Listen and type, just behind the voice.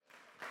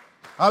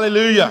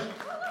Hallelujah.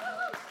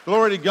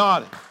 Glory to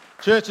God.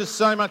 Church is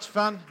so much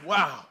fun.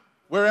 Wow.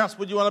 Where else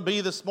would you want to be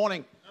this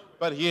morning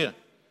but here?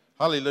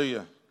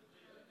 Hallelujah.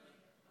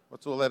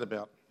 What's all that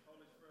about?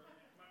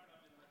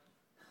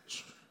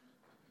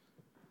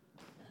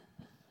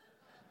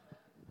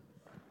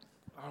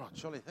 Oh,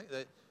 Charlie, think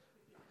that.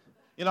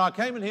 You know, I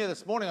came in here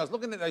this morning, I was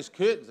looking at those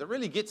curtains. It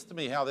really gets to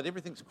me how that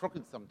everything's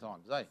crooked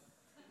sometimes, eh?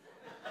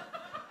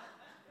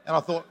 And I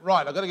thought,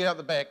 right, I've got to get out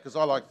the back because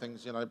I like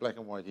things, you know, black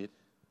and white here.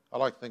 I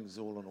like things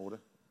all in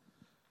order.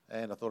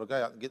 And I thought I'd go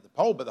out and get the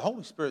pole, but the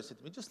Holy Spirit said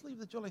to me, just leave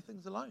the jolly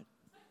things alone.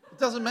 It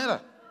doesn't matter,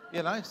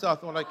 you know. So I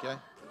thought, okay,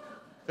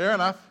 fair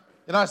enough.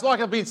 You know, it's like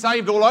I've been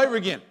saved all over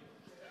again.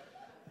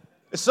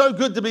 It's so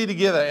good to be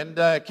together.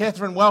 And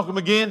Catherine, welcome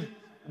again.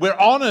 We're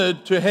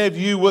honoured to have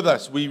you with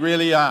us. We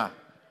really are.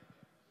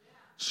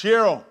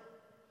 Cheryl,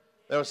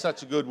 that was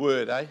such a good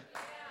word, eh?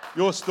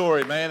 Your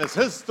story, man, is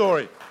his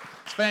story.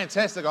 It's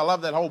fantastic. I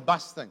love that whole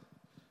bus thing.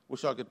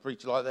 Wish I could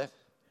preach like that.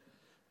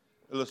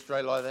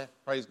 Illustrate like that.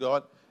 Praise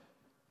God.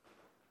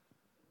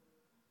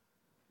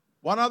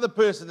 One other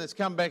person that's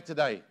come back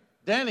today.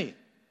 Danny.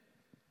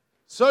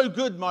 So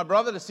good, my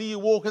brother, to see you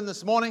walk in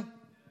this morning.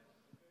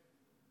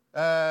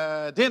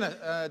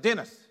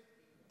 Dennis.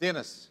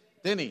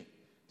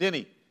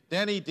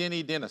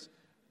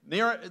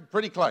 Near it,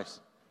 pretty close.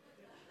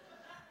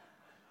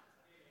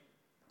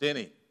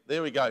 Denny.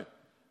 There we go.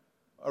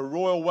 A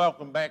royal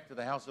welcome back to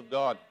the house of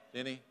God,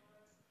 Denny.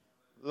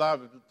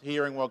 Love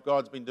hearing what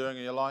God's been doing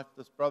in your life.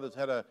 This brother's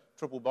had a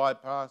triple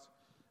bypass.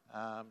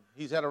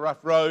 He's had a rough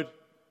road.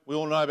 We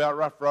all know about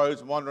rough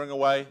roads and wandering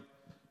away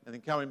and then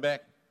coming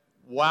back.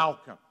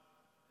 Welcome.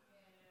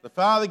 The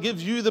Father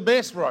gives you the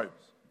best roads.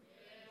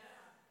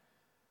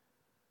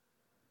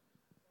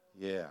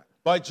 Yeah.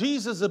 By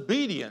Jesus'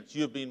 obedience,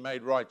 you have been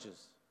made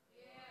righteous.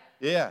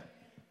 Yeah.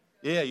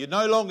 Yeah, you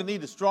no longer need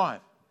to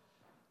strive.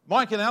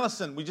 Mike and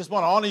Alison, we just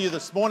want to honour you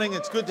this morning.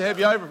 It's good to have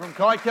you over from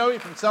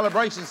Kaikohe, from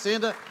Celebration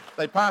Centre.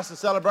 They passed the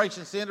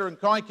Celebration Centre in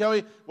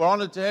Kaikohe. We're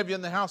honoured to have you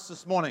in the house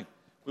this morning.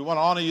 We want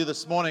to honour you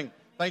this morning.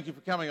 Thank you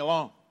for coming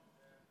along.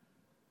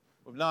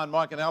 We've known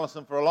Mike and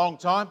Alison for a long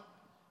time,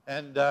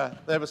 and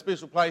they have a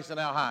special place in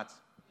our hearts.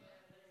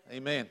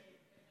 Amen.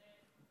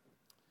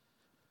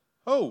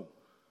 Oh.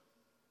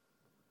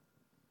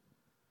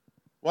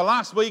 Well,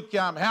 last week,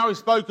 Howie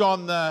spoke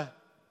on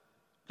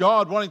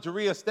God wanting to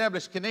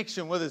re-establish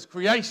connection with His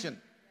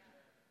creation,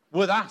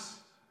 with us,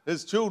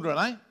 His children,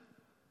 eh?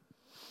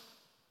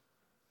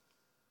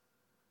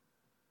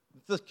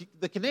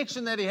 The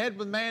connection that He had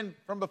with man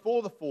from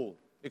before the fall,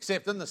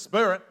 except in the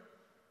Spirit,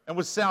 and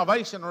with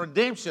salvation and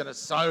redemption, is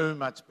so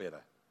much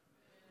better.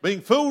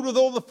 Being filled with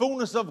all the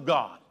fullness of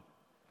God.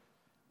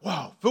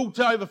 Wow, filled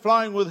to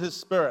overflowing with His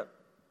Spirit.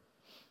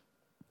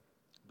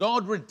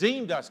 God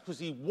redeemed us because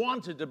He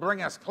wanted to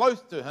bring us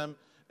close to Him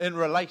in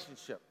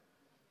relationship.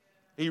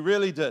 He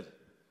really did.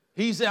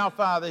 He's our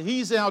Father.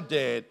 He's our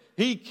Dad.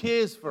 He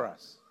cares for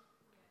us.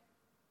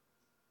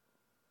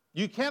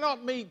 You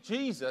cannot meet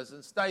Jesus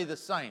and stay the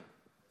same.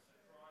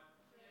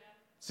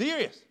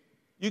 Serious.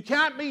 You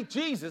can't meet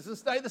Jesus and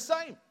stay the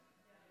same.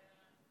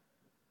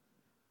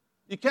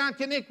 You can't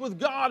connect with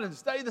God and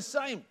stay the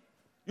same.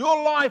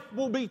 Your life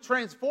will be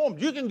transformed.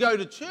 You can go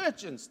to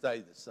church and stay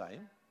the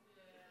same.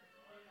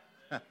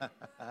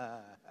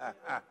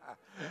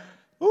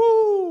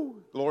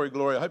 Ooh, glory,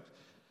 glory. I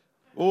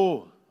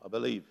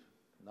believe.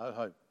 No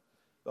hope.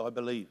 But I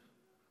believe.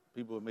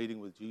 People are meeting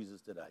with Jesus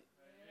today.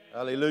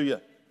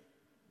 Hallelujah.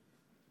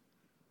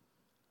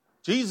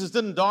 Jesus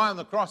didn't die on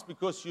the cross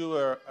because you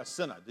were a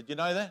sinner. Did you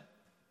know that?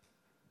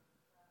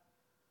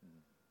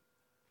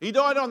 He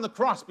died on the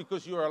cross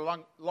because you were a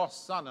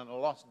lost son and a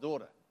lost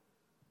daughter.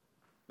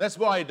 That's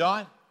why He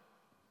died.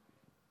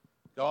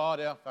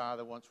 God, our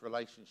Father, wants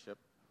relationship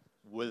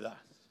with us.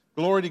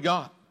 Glory to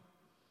God.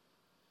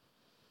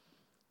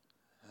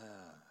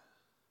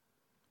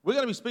 We're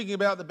going to be speaking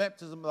about the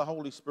baptism of the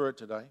Holy Spirit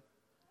today.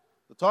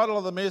 The title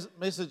of the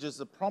message is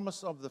The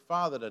Promise of the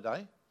Father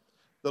today.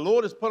 The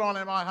Lord has put on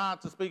in my heart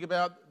to speak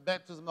about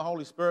baptism of the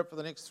Holy Spirit for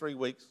the next 3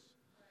 weeks.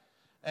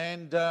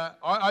 And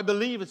I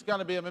believe it's going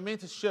to be a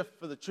momentous shift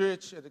for the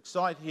church at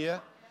Excite here.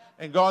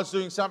 And God's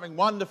doing something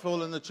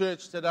wonderful in the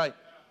church today.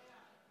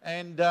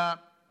 And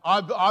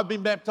I've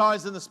been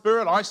baptized in the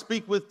Spirit. I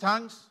speak with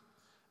tongues.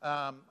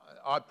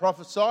 I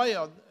prophesy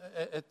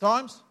at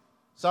times.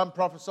 Some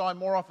prophesy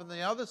more often than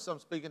the others. Some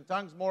speak in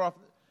tongues more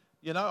often.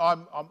 You know,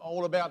 I'm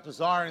all about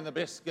desiring the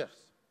best gifts.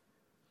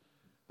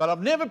 But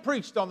I've never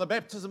preached on the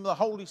baptism of the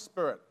Holy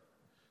Spirit.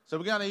 So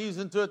we're going to ease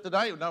into it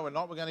today. No, we're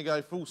not. We're going to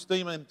go full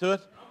steam into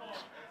it.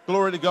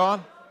 Glory to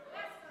God.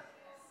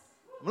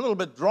 I'm a little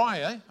bit dry,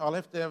 eh? I'll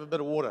have to have a bit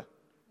of water.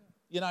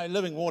 You know,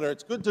 living water,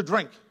 it's good to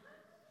drink.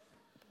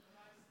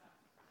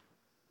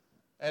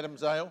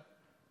 Adam's ale.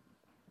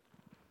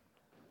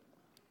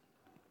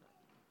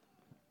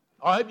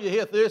 I hope you're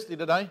here thirsty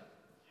today.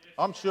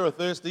 I'm sure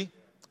thirsty.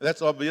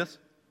 That's obvious.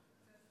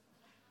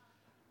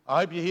 I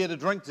hope you're here to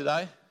drink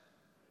today.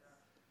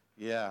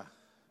 Yeah.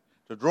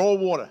 To draw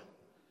water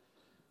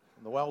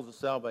from the wells of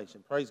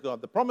salvation. Praise God.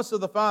 The promise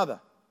of the Father.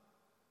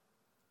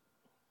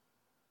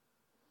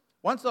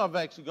 Once I've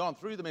actually gone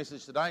through the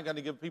message today, I'm going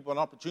to give people an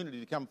opportunity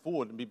to come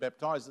forward and be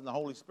baptized in the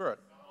Holy Spirit.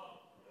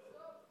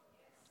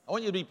 I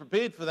want you to be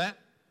prepared for that,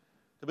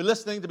 to be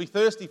listening, to be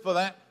thirsty for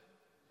that,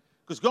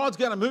 because God's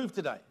going to move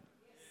today.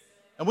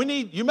 And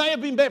you may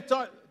have been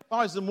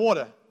baptized in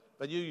water,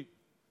 but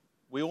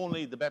we all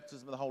need the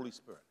baptism of the Holy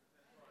Spirit.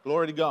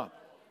 Glory to God.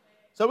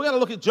 So we're going to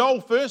look at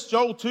Joel first,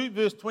 Joel 2,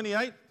 verse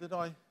 28.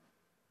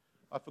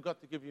 I forgot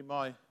to give you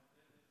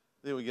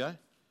there we go.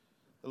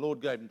 The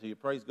Lord gave them to you,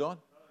 praise God.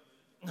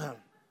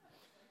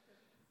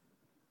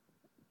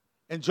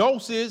 And Joel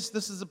says,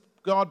 this is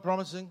God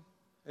promising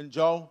in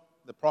Joel,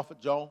 the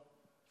prophet Joel,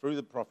 through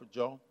the prophet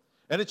Joel.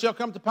 And it shall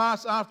come to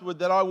pass afterward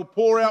that I will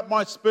pour out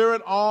my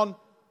spirit on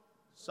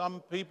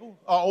some people.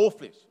 All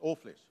flesh.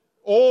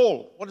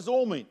 All. What does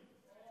all mean?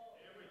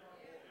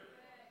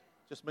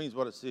 Just means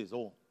what it says,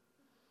 all.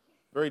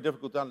 Very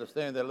difficult to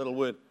understand that little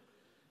word.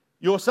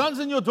 Your sons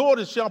and your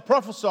daughters shall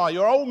prophesy.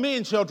 Your old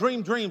men shall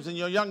dream dreams, and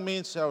your young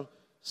men shall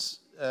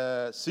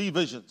see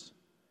visions.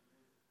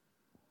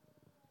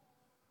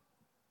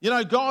 You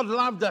know, God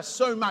loved us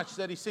so much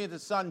that he sent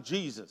his son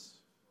Jesus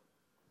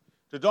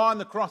to die on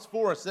the cross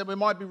for us that we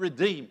might be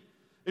redeemed.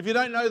 If you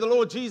don't know the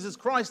Lord Jesus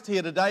Christ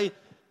here today,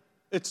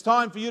 it's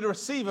time for you to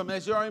receive him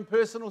as your own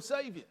personal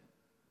Savior.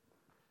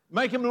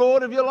 Make him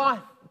Lord of your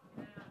life,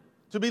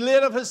 to be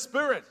led of his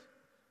Spirit.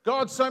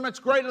 God's so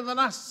much greater than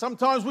us.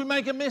 Sometimes we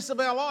make a mess of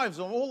our lives,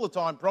 or all the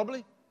time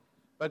probably,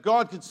 but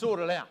God can sort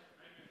it out.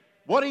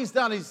 What he's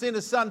done, he's sent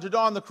his son to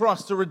die on the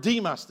cross to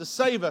redeem us, to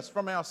save us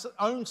from our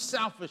own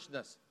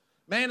selfishness.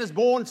 Man is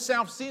born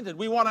self-centered.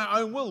 We want our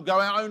own will, go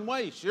our own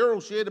way.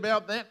 Cheryl shared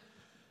about that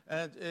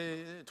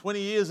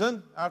 20 years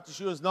in, after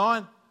she was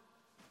 9.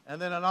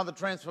 And then another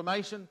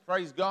transformation,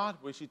 praise God,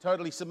 where she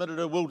totally submitted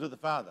her will to the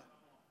Father.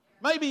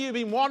 Maybe you've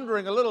been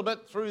wandering a little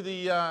bit through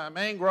the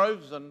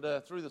mangroves and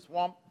through the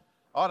swamp.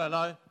 I don't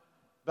know.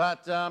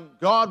 But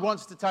God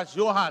wants to touch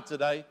your heart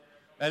today,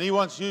 and he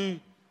wants you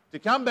to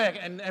come back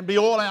and be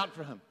all out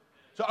for him.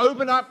 To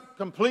open up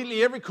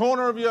completely every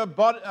corner of your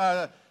body,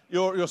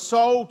 your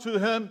soul to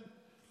him,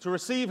 to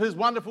receive his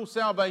wonderful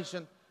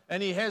salvation,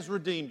 and he has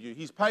redeemed you.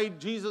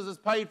 Jesus has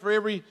paid for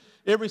every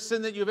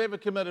sin that you've ever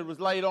committed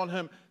was laid on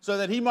him, so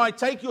that he might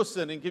take your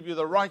sin and give you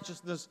the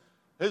righteousness,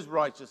 his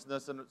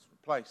righteousness in its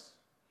place,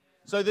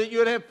 so that you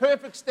would have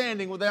perfect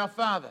standing with our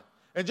Father.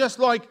 And just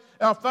like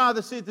our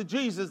Father said to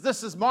Jesus,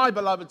 this is my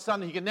beloved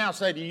Son, he can now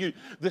say to you,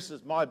 this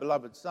is my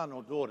beloved son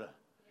or daughter.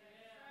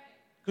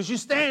 Because you're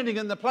standing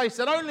in the place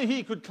that only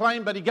he could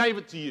claim, but he gave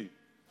it to you.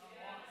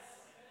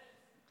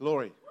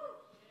 Glory.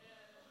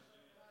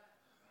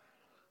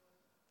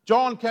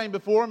 John came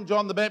before him,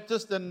 John the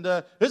Baptist, and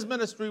his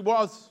ministry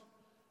was,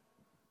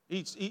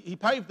 he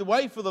paved the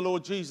way for the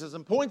Lord Jesus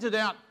and pointed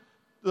out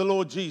the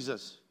Lord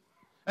Jesus.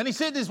 And he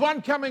said, there's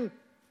one coming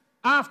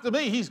after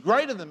me. He's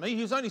greater than me.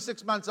 He was only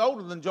 6 months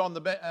older than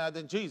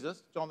than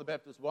Jesus, John the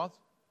Baptist was.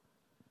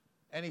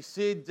 And he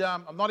said,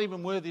 I'm not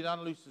even worthy to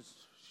unloose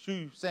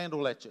his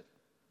sandal latchet.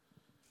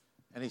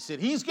 And he said,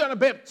 he's going to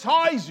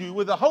baptize you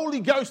with the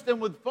Holy Ghost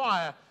and with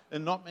fire,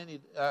 and not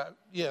many,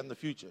 in the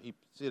future. He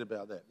said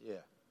about that, yeah.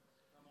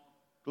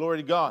 Glory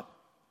to God.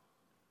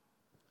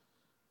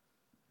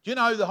 Do you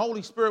know the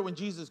Holy Spirit, when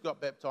Jesus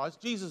got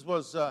baptized, Jesus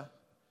was,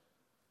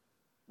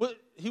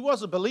 he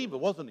was a believer,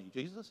 wasn't he,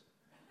 Jesus?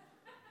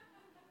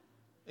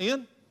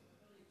 Ian?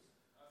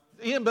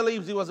 Ian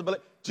believes he was a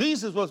believer.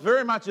 Jesus was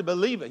very much a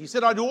believer. He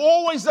said, I do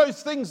always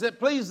those things that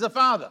please the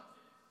Father.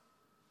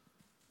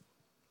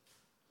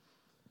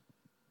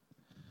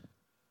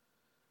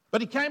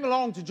 But he came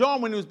along to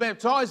John when he was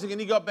baptizing, and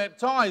he got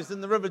baptized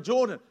in the River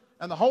Jordan.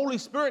 And the Holy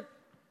Spirit,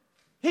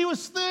 he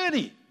was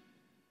 30.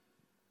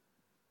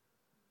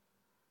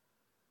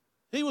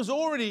 He was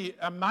already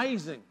an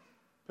amazing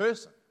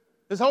person.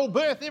 His whole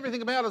birth,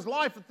 everything about his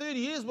life for 30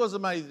 years was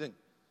amazing.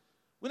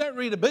 We don't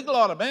read a big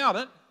lot about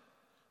it.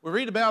 We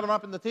read about him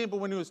up in the temple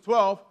when he was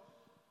 12.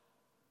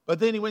 But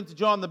then he went to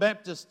John the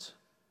Baptist,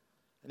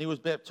 and he was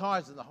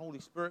baptized, and the Holy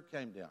Spirit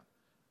came down.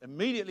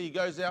 Immediately he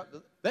goes out.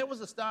 That was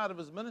the start of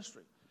his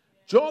ministry.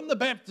 John the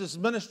Baptist's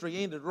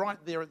ministry ended right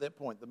there at that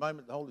point, the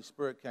moment the Holy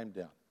Spirit came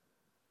down.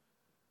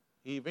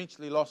 He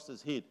eventually lost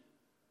his head.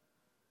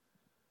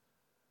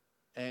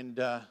 And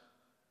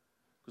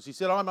because he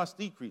said, I must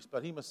decrease,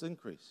 but he must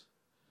increase.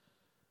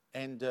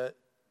 And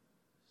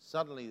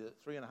suddenly, the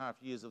 3.5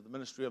 years of the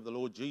ministry of the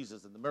Lord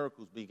Jesus and the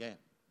miracles began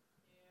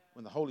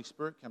when the Holy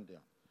Spirit came down.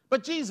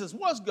 But Jesus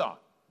was God.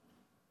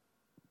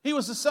 He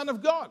was the Son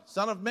of God,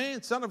 Son of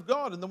man, Son of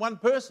God, in the one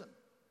person.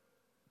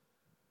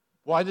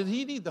 Why did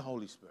he need the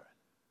Holy Spirit?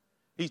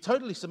 He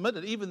totally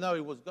submitted, even though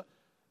he was God,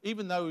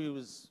 even though he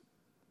was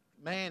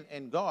man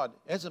and God.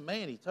 As a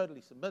man, he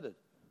totally submitted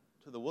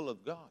to the will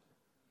of God.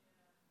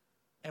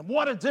 And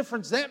what a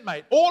difference that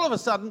made. All of a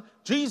sudden,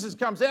 Jesus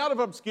comes out of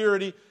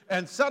obscurity,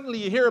 and suddenly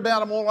you hear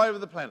about him all over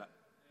the planet.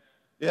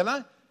 You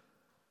know?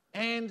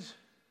 And,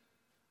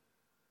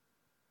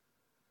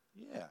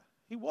 yeah,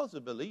 he was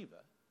a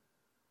believer.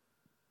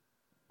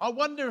 I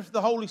wonder if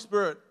the Holy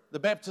Spirit, the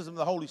baptism of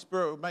the Holy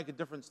Spirit, would make a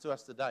difference to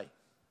us today.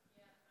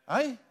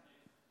 Eh?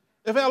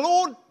 If our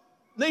Lord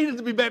needed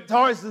to be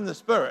baptized in the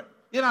Spirit.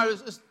 You know,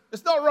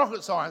 it's not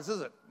rocket science,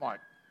 is it, Mike?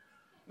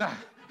 No.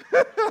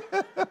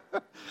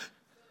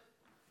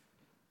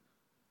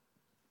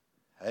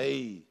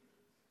 Hey,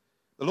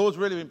 the Lord's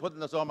really been putting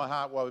this on my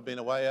heart while we've been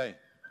away,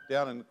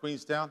 down in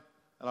Queenstown.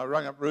 And I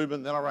rang up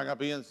Reuben, then I rang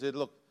up Ian and said,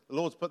 look, the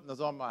Lord's putting this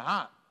on my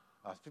heart.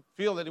 I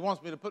feel that he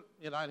wants me to put,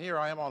 and here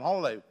I am on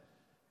holiday.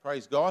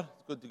 Praise God.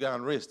 It's good to go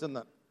and rest, isn't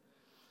it?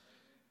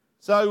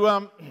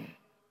 So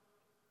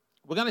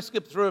we're going to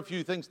skip through a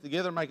few things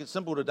together and make it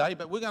simple today,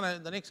 but we're going to,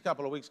 in the next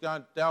couple of weeks, go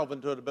and delve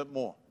into it a bit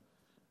more,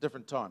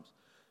 different times.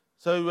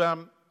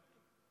 So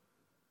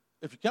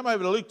if you come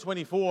over to Luke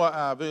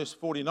 24, verse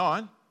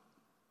 49,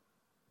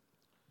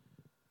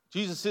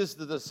 Jesus says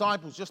to the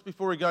disciples just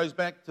before he goes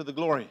back to the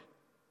glory,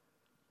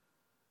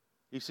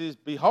 he says,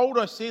 behold,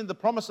 I send the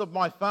promise of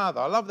my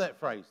Father. I love that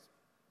phrase.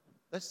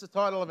 That's the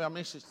title of our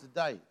message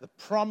today, the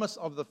promise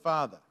of the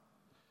Father.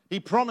 He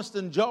promised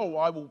in Joel,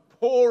 I will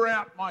pour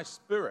out my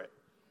Spirit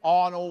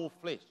on all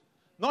flesh.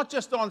 Not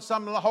just on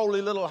some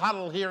holy little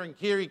huddle here in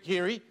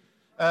Kerikeri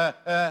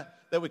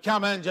that we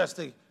come in just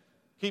to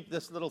keep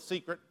this little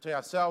secret to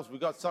ourselves.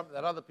 We've got something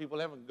that other people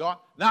haven't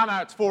got. No,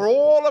 it's for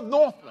all of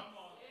Northland.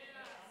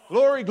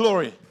 Glory,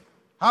 glory.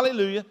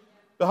 Hallelujah.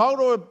 Behold,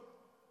 I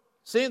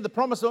send the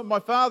promise of my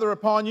Father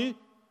upon you,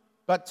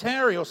 but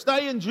tarry or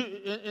stay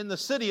in the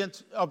city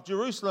of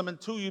Jerusalem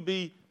until you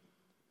be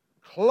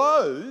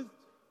clothed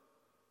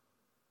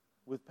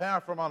with power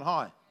from on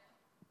high.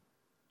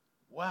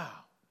 Wow.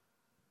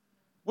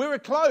 We're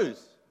clothed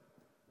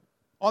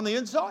on the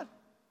inside.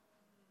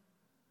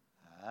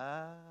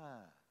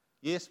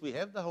 Yes, we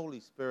have the Holy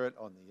Spirit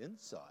on the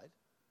inside.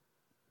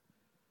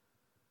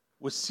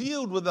 We're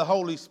sealed with the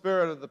Holy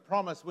Spirit of the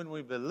promise when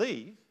we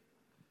believe.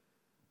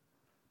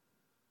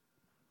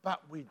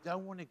 But we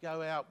don't want to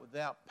go out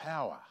without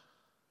power.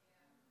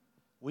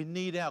 We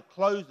need our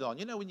clothes on.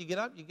 You know, when you get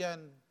up, you go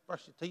and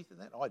brush your teeth and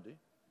that. I do.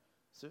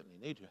 Certainly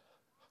need to.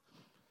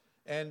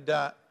 And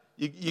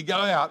you go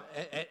out,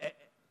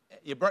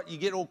 you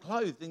get all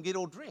clothed and get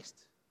all dressed.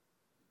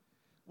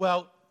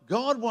 Well,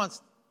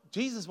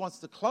 Jesus wants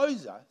to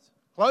clothe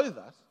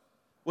us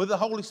with the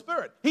Holy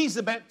Spirit. He's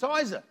the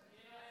baptizer.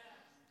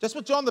 Just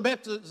what John the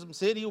Baptist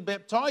said, he'll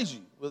baptize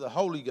you with the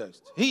Holy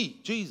Ghost. He,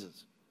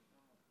 Jesus.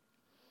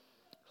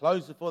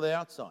 Clothes are for the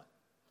outside.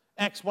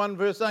 Acts 1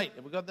 verse 8.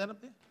 Have we got that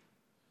up there?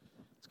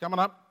 It's coming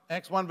up.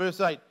 Acts 1 verse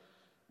 8.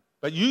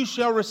 But you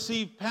shall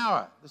receive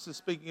power. This is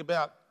speaking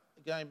about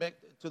going back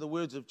to the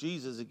words of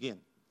Jesus again.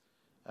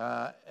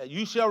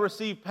 You shall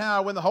receive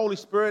power when the Holy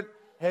Spirit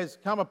has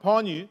come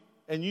upon you,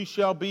 and you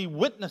shall be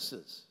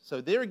witnesses.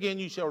 So there again,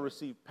 you shall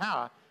receive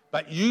power,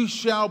 but you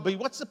shall be,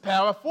 what's the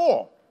power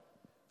for?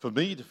 For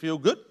me to feel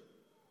good?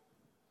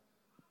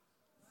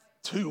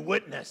 To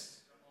witness.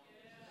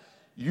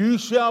 You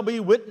shall be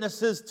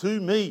witnesses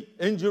to me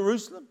in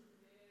Jerusalem.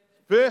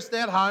 First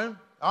at home.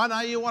 I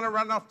know you want to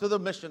run off to the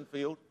mission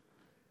field.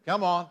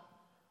 Come on.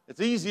 It's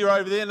easier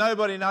over there.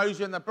 Nobody knows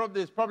you, and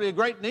there's probably a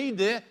great need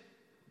there.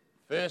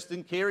 First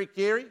in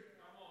Kerikeri.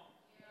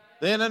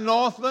 Then in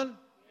Northland.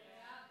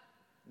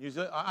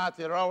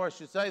 Aotearoa, I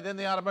should say. Then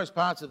the outermost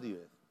parts of the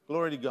earth.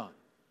 Glory to God.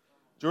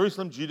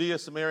 Jerusalem, Judea,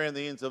 Samaria, and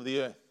the ends of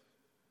the earth.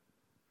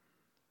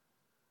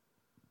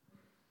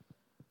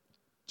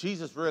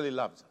 Jesus really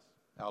loves us,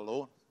 our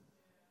Lord.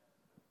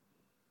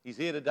 He's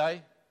here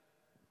today.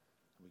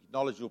 We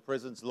acknowledge your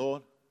presence,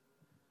 Lord.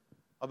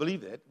 I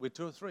believe that. We're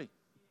two or three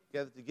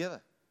gathered together.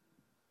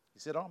 He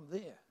said, I'm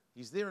there.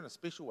 He's there in a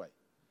special way.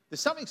 There's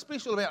something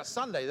special about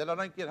Sunday that I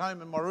don't get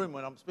home in my room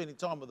when I'm spending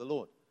time with the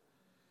Lord.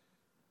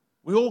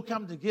 We all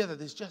come together.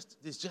 There's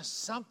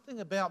just something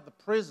about the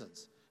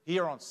presence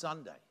here on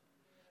Sunday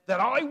that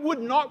I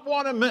would not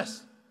want to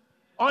miss.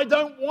 I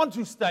don't want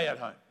to stay at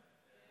home.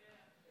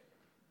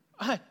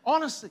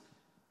 Honestly,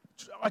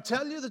 I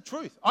tell you the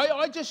truth.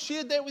 I just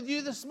shared that with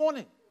you this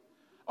morning.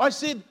 I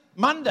said,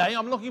 Monday,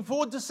 I'm looking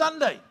forward to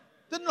Sunday.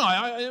 Didn't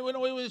I? When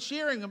we were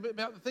sharing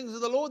about the things of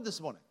the Lord this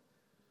morning.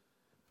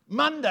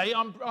 Monday,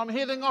 I'm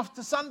heading off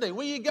to Sunday.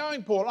 Where are you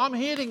going, Paul? I'm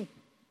heading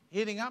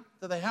up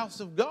to the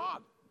house of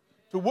God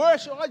to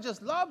worship. I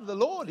just love the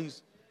Lord.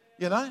 He's,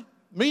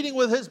 meeting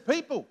with his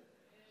people.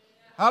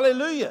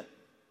 Hallelujah.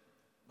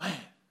 Man,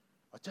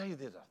 I tell you,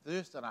 there's a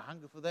thirst and a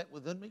hunger for that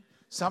within me.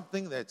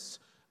 Something that's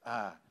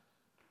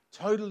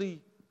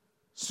totally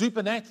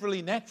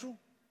supernaturally natural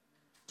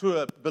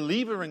to a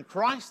believer in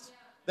Christ,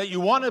 that you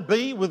want to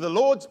be with the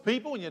Lord's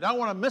people and you don't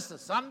want to miss a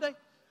Sunday.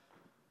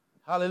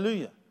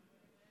 Hallelujah.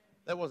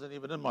 That wasn't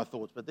even in my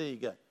thoughts, but there you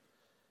go.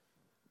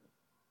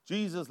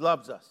 Jesus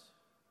loves us.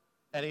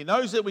 And he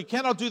knows that we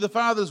cannot do the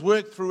Father's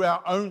work through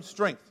our own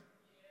strength.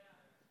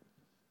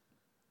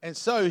 And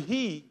so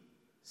he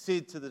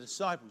said to the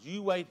disciples,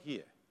 you wait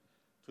here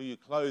till you're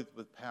clothed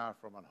with power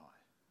from on high.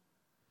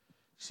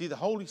 See, the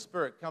Holy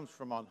Spirit comes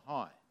from on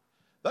high.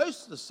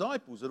 Those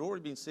disciples had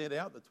already been sent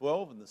out, the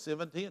 12 and the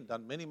 70, and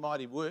done many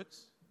mighty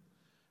works,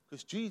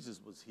 because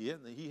Jesus was here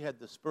and he had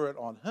the Spirit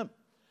on him.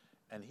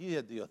 And he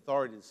had the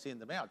authority to send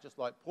them out, just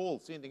like Paul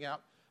sending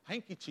out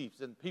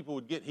handkerchiefs and people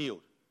would get healed.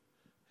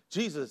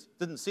 Jesus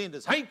didn't send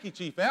his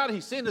handkerchief out.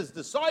 He sent his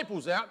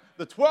disciples out,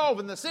 the 12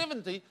 and the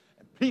 70,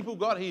 and people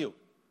got healed.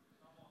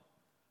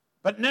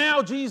 But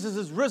now Jesus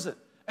is risen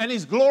and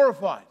he's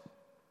glorified.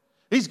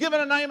 He's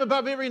given a name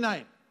above every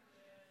name.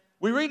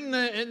 We read in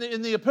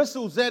the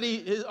epistles that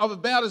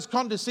about his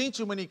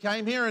condescension when he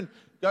came here, and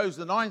goes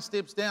the 9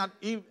 steps down,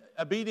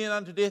 obedient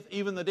unto death,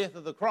 even the death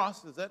of the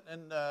cross. Is that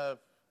in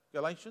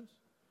Galatians?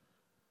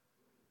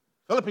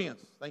 Philippians,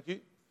 thank you.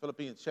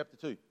 Philippians chapter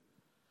 2.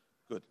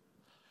 Good.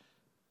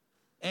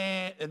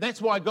 And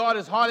that's why God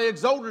has highly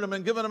exalted him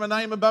and given him a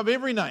name above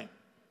every name.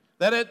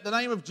 That at the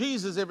name of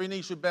Jesus every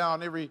knee should bow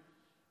and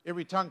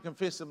every tongue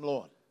confess him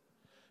Lord.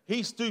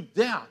 He stooped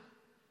down.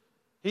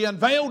 He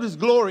unveiled his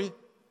glory.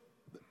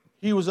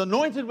 He was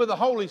anointed with the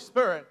Holy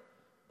Spirit.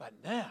 But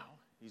now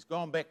he's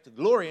gone back to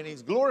glory and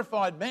he's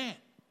glorified man.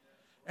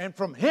 And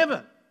from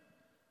heaven,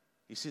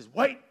 he says,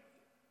 wait.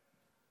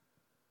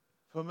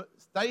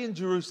 Stay in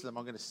Jerusalem.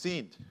 I'm going to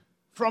send.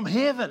 From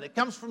heaven. It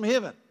comes from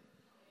heaven.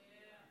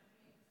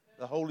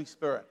 The Holy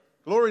Spirit.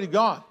 Glory to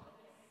God.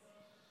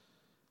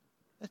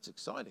 That's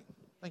exciting.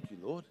 Thank you,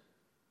 Lord.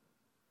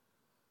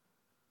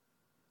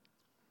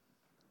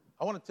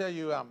 I want to tell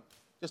you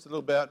just a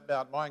little bit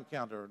about my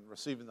encounter and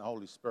receiving the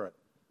Holy Spirit.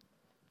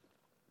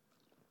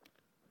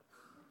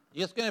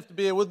 You're just going to have to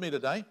bear with me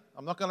today.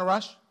 I'm not going to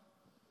rush.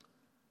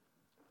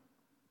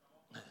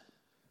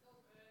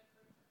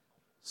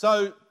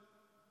 So,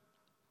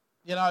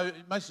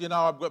 most of you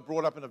know I've got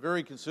brought up in a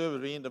very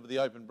conservative end of the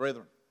Open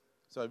Brethren.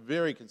 So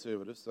very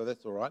conservative, so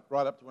that's all right.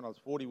 Right up to when I was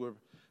 40, we were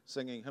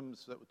singing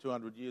hymns that were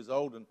 200 years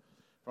old and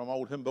from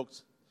old hymn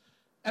books.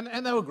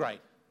 And they were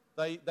great.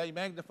 They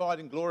magnified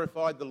and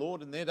glorified the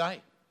Lord in their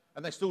day,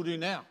 and they still do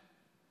now.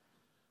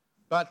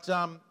 But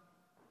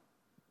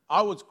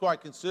I was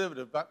quite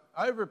conservative, but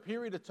over a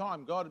period of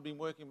time, God had been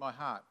working my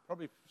heart,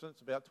 probably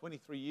since about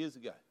 23 years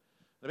ago.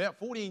 And about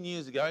 14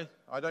 years ago,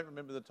 I don't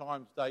remember the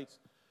times, dates,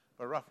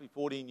 but roughly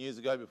 14 years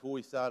ago before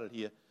we started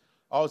here,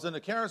 I was in a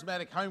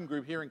charismatic home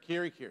group here in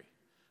Kerikeri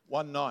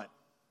one night.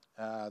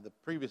 The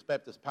previous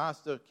Baptist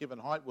pastor, Kevin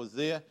Height, was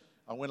there.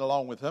 I went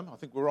along with him. I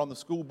think we were on the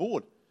school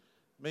board,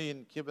 me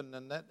and Kevin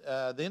and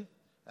that then.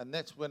 And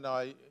that's when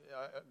I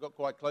got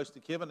quite close to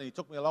Kevin, and he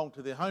took me along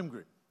to their home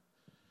group.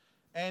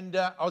 And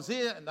I was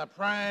there, and they're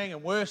praying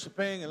and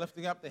worshipping and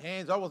lifting up their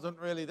hands. That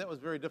was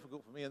very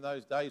difficult for me in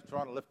those days,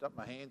 trying to lift up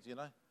my hands,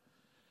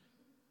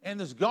 And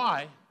this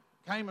guy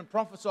came and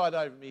prophesied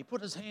over me. He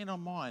put his hand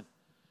on mine.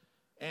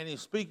 And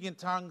he's speaking in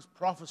tongues,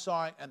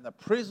 prophesying, and the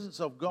presence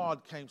of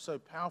God came so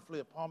powerfully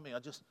upon me. I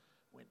just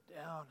went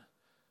down.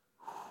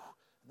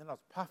 And then I was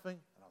puffing,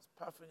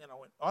 and I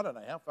went, I don't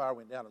know how far I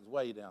went down. It was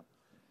way down.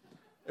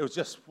 It was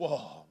just,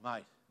 whoa,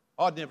 mate.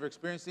 I'd never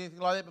experienced anything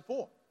like that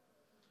before.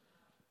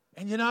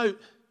 And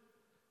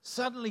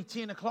suddenly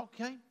 10 o'clock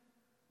came,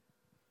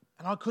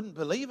 and I couldn't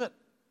believe it.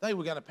 They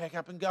were going to pack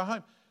up and go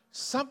home.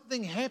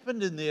 Something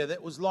happened in there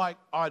that was like,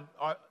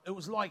 it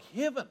was like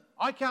heaven.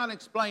 I can't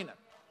explain it.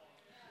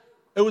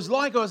 It was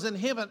like I was in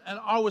heaven, and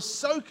I was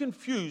so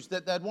confused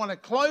that they'd want to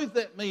close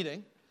that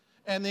meeting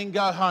and then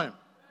go home.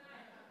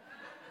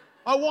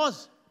 I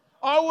was.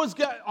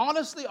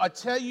 Honestly, I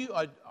tell you,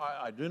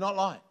 I do not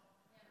lie.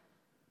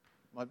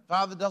 My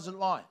father doesn't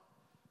lie.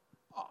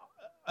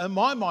 In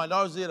my mind,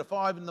 I was there at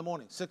 5 in the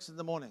morning, 6 in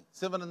the morning,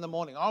 7 in the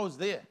morning. I was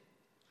there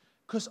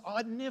because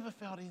I'd never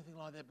felt anything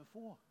like that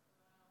before.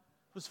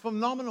 It was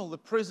phenomenal, the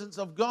presence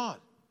of God.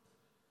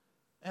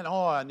 And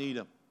I need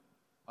him.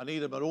 I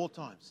need him at all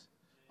times.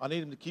 I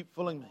need him to keep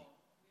filling me.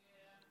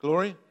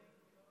 Glory.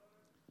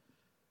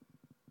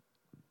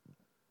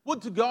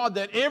 Would to God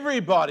that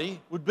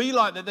everybody would be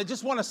like that. They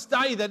just want to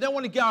stay. They don't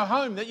want to go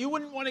home. That you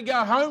wouldn't want to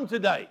go home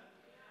today.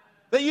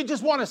 That you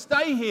just want to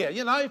stay here.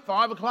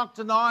 5 o'clock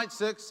tonight,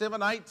 6,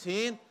 7, 8,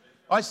 10.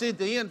 I said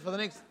to Ian, for the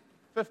next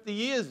 50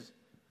 years,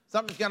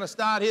 something's going to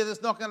start here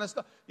that's not going to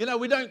start.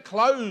 We don't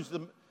close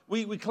them.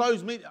 We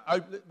close meet.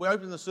 We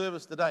open the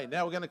service today.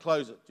 Now we're going to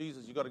close it.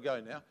 Jesus, you've got to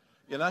go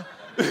now.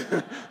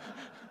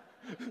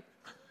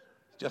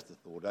 Just a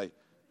thought, eh?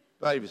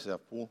 Behave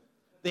yourself, Paul.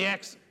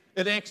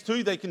 In Acts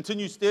 2, they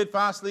continue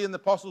steadfastly in the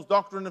apostles'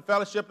 doctrine and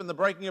fellowship and the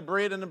breaking of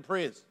bread and in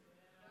prayers.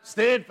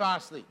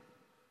 Steadfastly.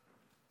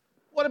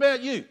 What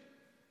about you?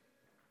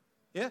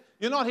 Yeah?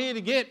 You're not here to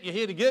get, you're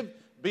here to give.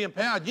 Be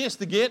empowered, yes,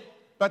 to get,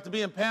 but to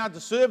be empowered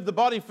to serve the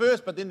body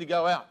first, but then to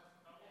go out.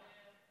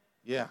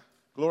 Yeah.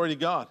 Glory to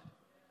God.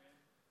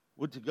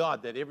 Would to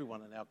God that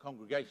everyone in our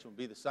congregation would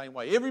be the same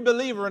way. Every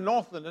believer in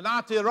Northland and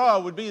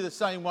Aotearoa would be the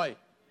same way.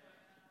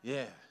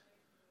 Yeah.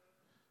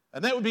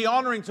 And that would be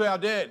honouring to our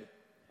dad.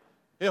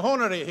 He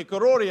honore, he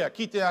kororia,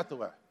 ki te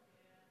atua.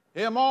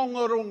 He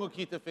maungorongo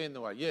ki te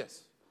whenua.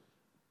 Yes.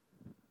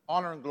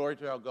 Honour and glory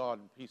to our God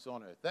and peace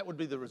on earth. That would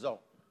be the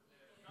result.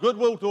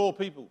 Goodwill to all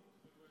people.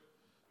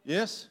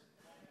 Yes?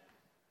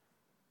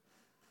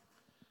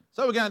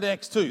 So we're going to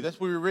Acts 2. That's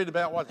where we read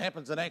about what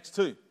happens in Acts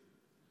 2.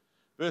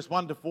 Verse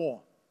 1 to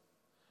 4.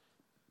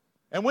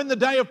 And when the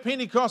day of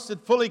Pentecost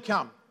had fully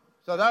come,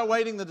 so they were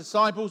waiting, the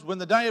disciples, when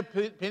the day of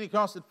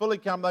Pentecost had fully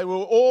come, they were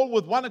all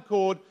with one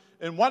accord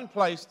in one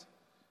place,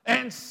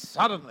 and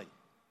suddenly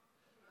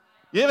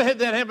You ever had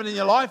that happen in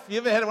your life? You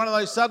ever had one of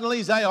those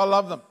suddenlies? Hey, I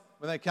love them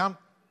when they come.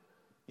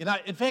 You know,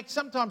 in fact,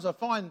 sometimes I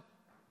find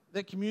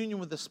that communion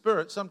with the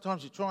Spirit,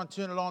 sometimes you try and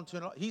turn it on,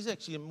 He's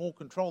actually in more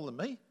control than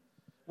me.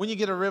 When you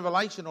get a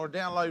revelation or a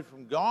download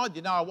from God,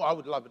 you know, I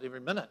would love it every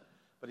minute.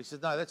 But he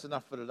says, no, that's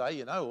enough for today,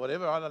 you know,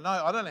 whatever. I don't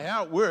know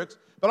how it works.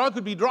 But I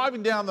could be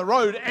driving down the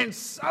road and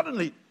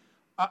suddenly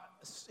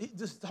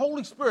the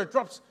Holy Spirit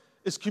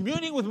is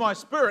communing with my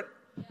spirit,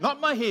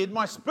 not my head,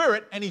 my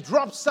spirit, and he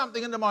drops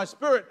something into my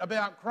spirit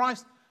about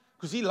Christ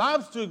because he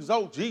loves to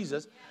exalt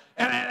Jesus.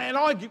 And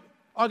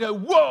I go,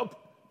 whoa,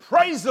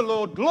 praise the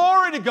Lord,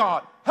 glory to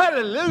God,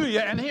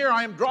 hallelujah. And here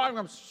I am driving.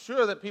 I'm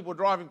sure that people are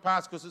driving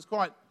past because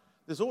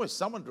there's always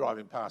someone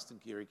driving past in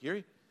Kirikiri.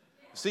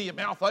 You see your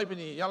mouth open,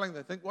 you're yelling,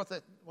 they think, what's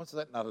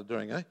that nutter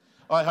doing, eh?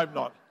 I hope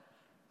not.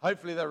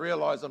 Hopefully they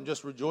realize I'm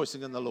just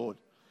rejoicing in the Lord.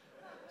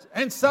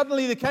 And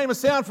suddenly there came a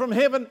sound from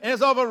heaven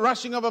as of a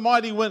rushing of a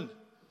mighty wind,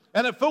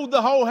 and it filled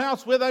the whole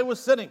house where they were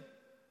sitting.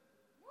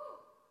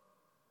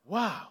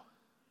 Wow.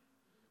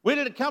 Where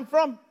did it come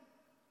from?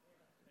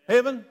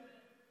 Heaven.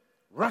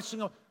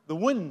 Rushing of the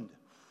wind.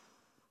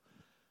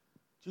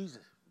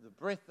 Jesus, the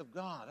breath of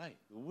God, eh?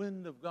 The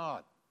wind of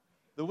God.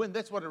 The wind,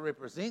 that's what it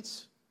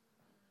represents.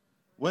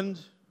 Wind,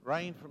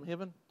 rain from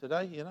heaven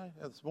today, you know,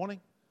 this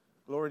morning.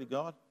 Glory to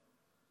God.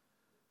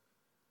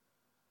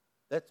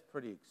 That's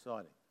pretty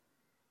exciting.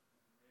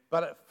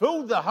 But it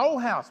filled the whole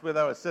house where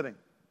they were sitting.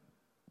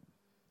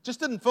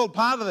 Just didn't fill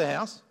part of the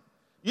house.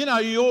 You know,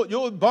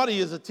 your body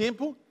is a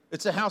temple.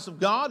 It's a house of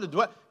God.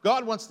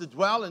 God wants to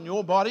dwell in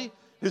your body.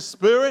 His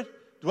Spirit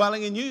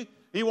dwelling in you.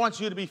 He wants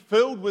you to be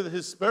filled with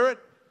His Spirit.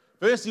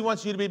 First, He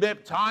wants you to be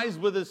baptized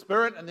with His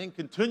Spirit and then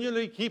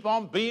continually keep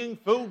on being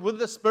filled with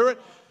the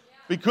Spirit.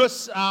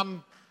 Because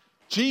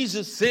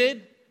Jesus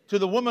said to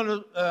the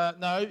woman,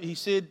 He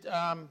said,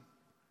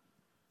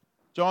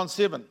 John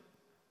 7,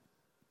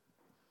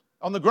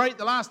 on the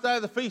last day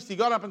of the feast, He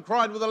got up and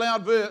cried with a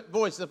loud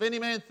voice, if any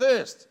man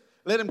thirst,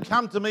 let him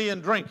come to me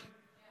and drink.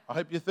 I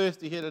hope you're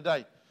thirsty here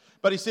today.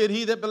 But He said,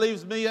 he that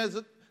believes me, as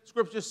the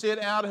Scripture said,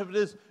 out of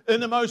his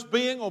innermost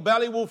being or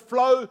belly will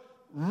flow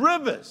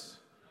rivers.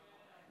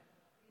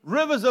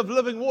 Rivers of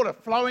living water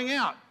flowing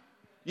out.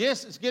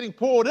 Yes, it's getting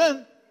poured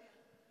in.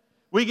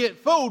 We get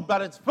filled,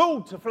 but it's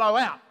filled to flow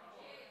out.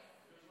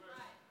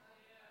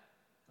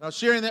 And I was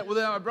sharing that with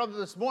our brother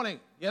this morning.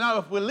 You know,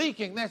 if we're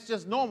leaking, that's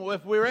just normal.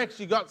 If we're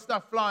actually got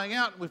stuff flowing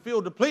out and we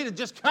feel depleted,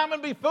 just come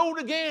and be filled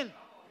again.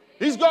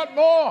 He's got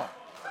more. At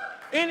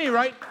any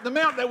rate, the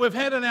amount that we've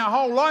had in our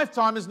whole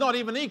lifetime is not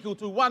even equal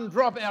to one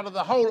drop out of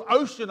the whole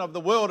ocean of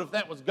the world if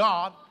that was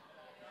God.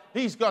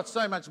 He's got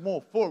so much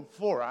more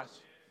for us.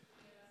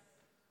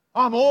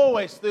 I'm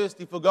always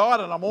thirsty for God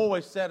and I'm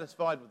always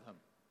satisfied with Him.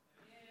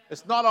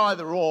 It's not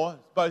either or,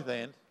 it's both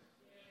and.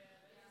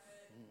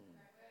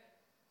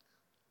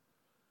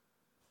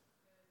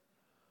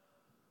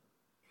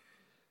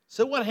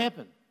 So what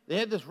happened? They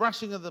had this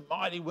rushing of the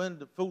mighty wind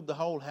that filled the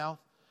whole house.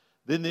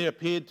 Then there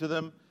appeared to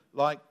them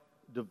like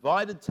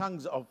divided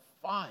tongues of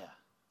fire.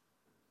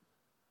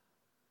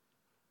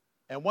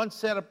 And one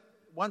sat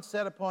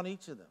upon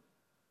each of them.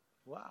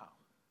 Wow.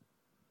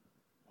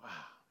 Wow.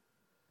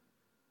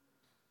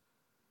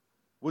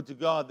 Would to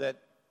God that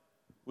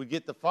we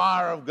get the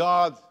fire of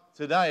God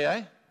today,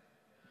 eh?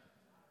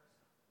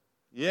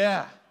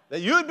 Yeah.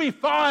 That you'd be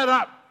fired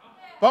up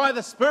by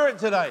the Spirit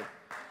today.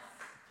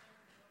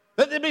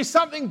 That there be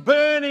something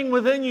burning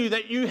within you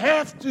that you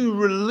have to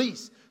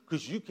release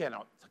because you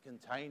cannot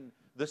contain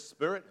the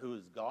Spirit who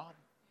is God.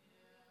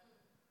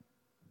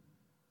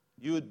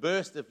 You would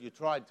burst if you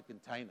tried to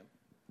contain Him.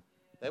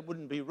 That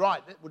wouldn't be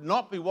right. That would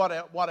not be what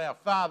our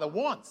Father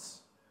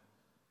wants.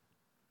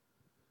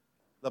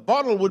 The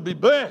bottle would be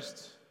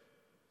burst.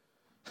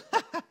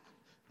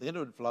 Then it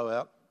would flow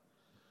out.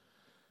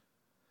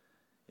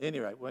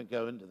 Anyway, won't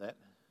go into that.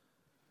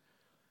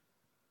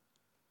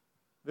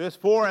 Verse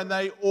 4, and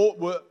they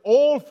were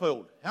all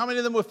filled. How many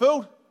of them were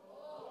filled?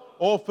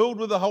 All filled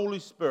with the Holy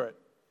Spirit.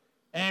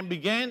 And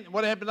began,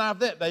 what happened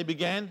after that? They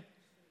began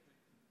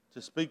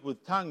to speak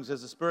with tongues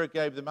as the Spirit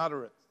gave them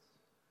utterance.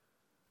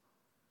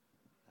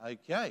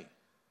 Okay.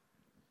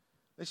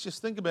 Let's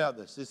just think about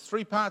this. There's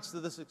three parts to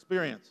this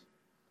experience.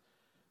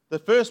 The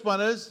first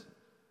one is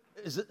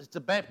it's a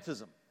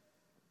baptism.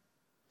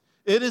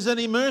 It is an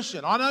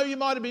immersion. I know you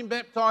might have been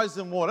baptized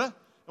in water.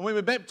 And when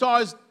we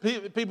baptize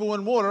people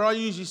in water, I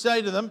usually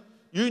say to them,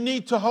 you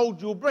need to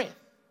hold your breath.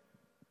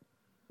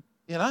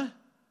 You know?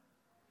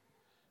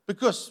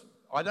 Because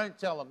I don't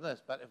tell them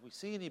this, but if we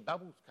see any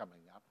bubbles coming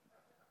up,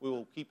 we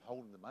will keep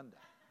holding them under.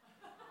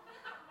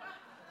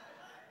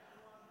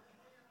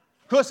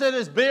 Because it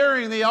is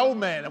burying the old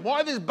man. And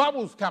why there's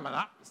bubbles coming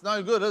up, it's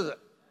no good, is it?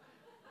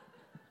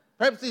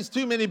 Perhaps there's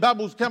too many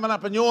bubbles coming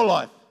up in your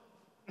life.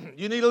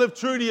 You need to live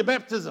true to your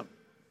baptism.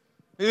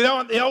 You don't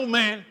want the old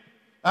man,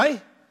 eh?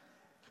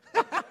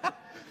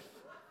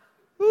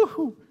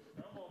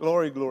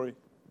 Glory, glory.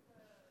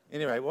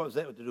 Anyway, what was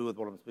that to do with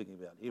what I'm speaking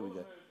about? Here we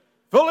go.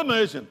 Full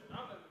immersion.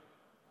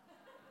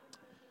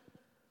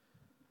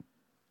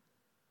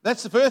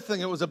 That's the first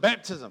thing. It was a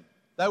baptism.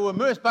 They were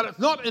immersed, but it's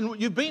not in,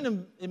 you've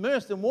been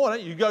immersed in water.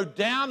 You go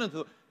down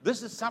into,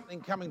 this is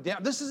something coming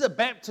down. This is a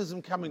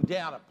baptism coming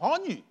down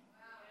upon you.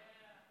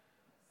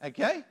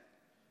 Okay?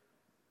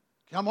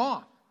 Come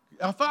on.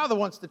 Our Father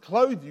wants to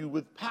clothe you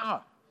with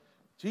power.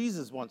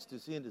 Jesus wants to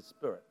send His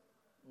Spirit.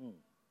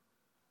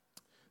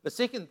 The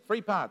second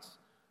 3 parts,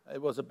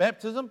 it was a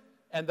baptism,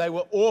 and they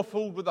were all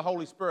filled with the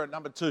Holy Spirit.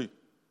 Number 2.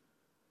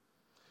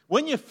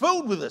 When you're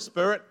filled with the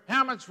Spirit,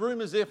 how much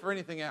room is there for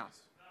anything else?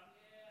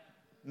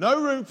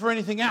 No room for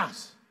anything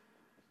else.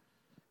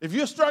 If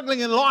you're struggling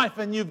in life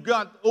and you've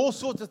got all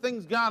sorts of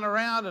things going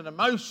around and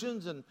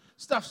emotions and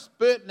stuff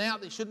spurting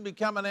out that shouldn't be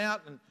coming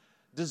out and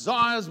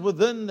desires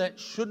within that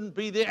shouldn't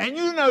be there, and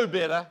you know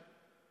better,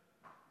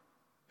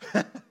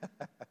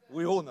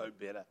 we all know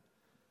better,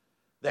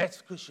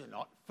 that's because you're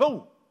not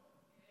full.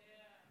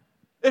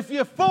 If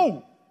you're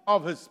full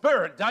of His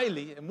Spirit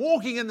daily and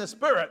walking in the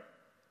Spirit,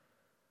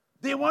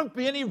 there won't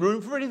be any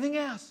room for anything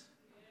else.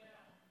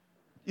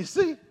 You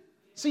see?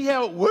 See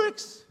how it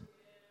works?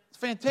 It's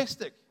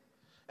fantastic.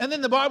 And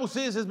then the Bible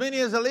says, as many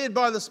as are led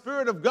by the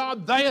Spirit of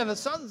God, they are the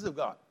sons of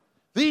God.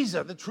 These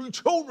are the true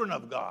children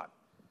of God.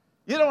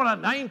 You don't want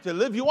a name to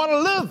live, you want to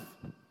live.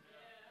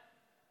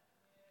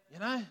 You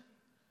know?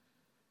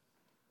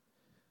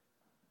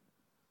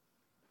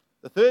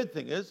 The third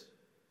thing is,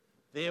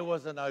 there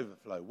was an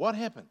overflow. What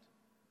happened?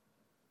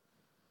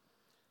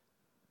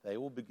 They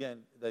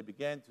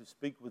began to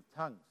speak with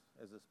tongues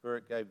as the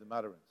Spirit gave them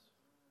utterance.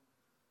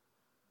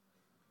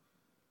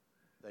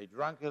 They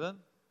drank it in,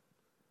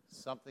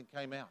 something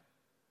came out.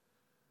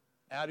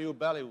 Out of your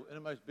belly,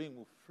 innermost being,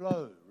 will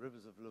flow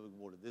rivers of living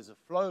water. There's a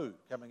flow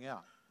coming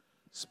out,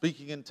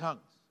 speaking in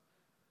tongues.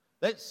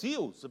 That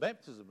seals the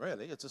baptism,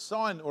 really. It's a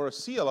sign or a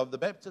seal of the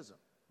baptism.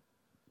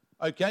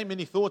 Okay,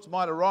 many thoughts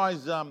might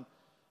arise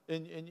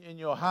in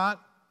your heart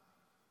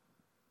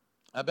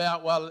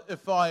about, well,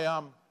 if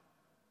I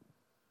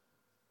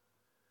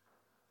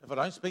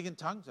don't speak in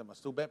tongues, am I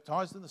still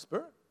baptized in the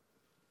Spirit?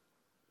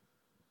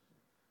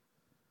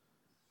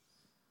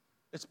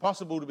 It's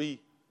possible to be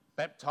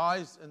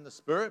baptized in the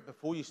Spirit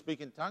before you speak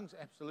in tongues,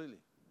 absolutely.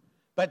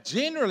 But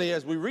generally,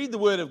 as we read the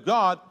Word of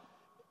God,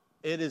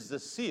 it is the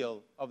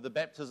seal of the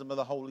baptism of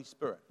the Holy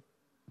Spirit.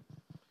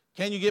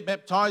 Can you get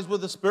baptized with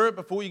the Spirit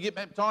before you get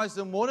baptized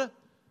in water?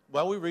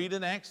 Well, we read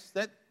in Acts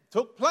that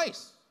took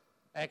place.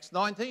 Acts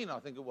 19, I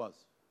think it was.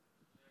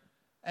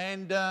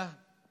 And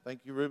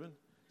thank you, Reuben.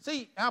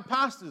 See, our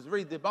pastors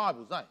read their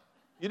Bibles, eh?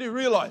 You do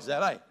realize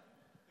that, eh?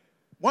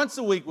 Once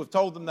a week, we've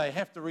told them they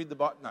have to read the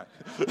Bible.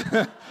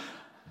 No.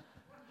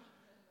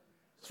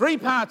 3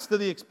 parts to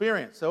the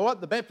experience. So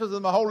what? The baptism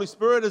of the Holy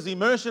Spirit is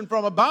immersion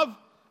from above,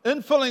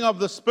 infilling of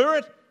the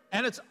Spirit,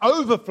 and its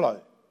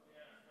overflow.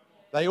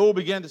 They all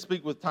began to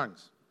speak with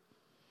tongues.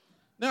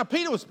 Now,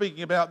 Peter was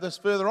speaking about this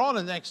further on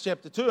in Acts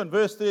chapter 2 and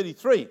verse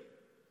 33.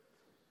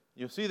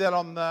 You'll see that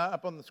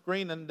up on the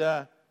screen, and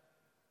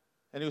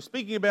he was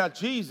speaking about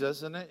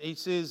Jesus, and he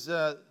says,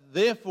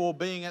 therefore,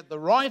 being at the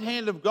right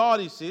hand of God,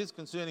 he says,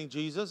 concerning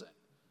Jesus,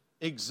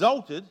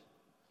 exalted,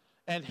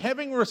 and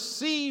having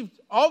received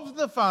of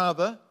the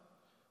Father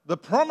the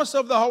promise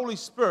of the Holy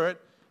Spirit,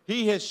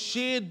 he has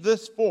shared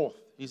this forth.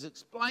 He's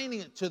explaining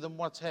it to them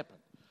what's happened.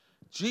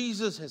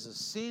 Jesus has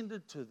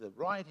ascended to the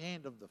right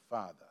hand of the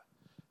Father.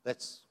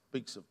 That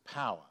speaks of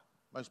power.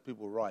 Most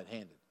people are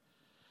right-handed.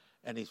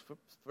 And he's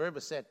forever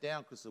sat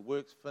down because the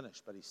work's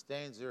finished, but he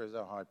stands there as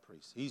our high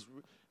priest.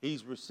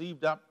 He's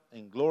received up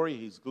in glory.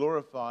 He's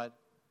glorified.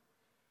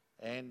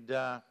 And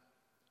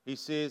he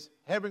says,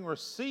 having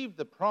received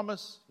the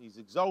promise, he's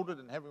exalted,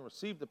 and having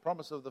received the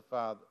promise of the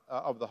Father,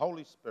 of the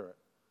Holy Spirit,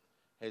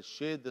 has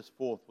shared this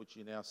forth, which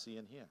you now see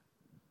and hear.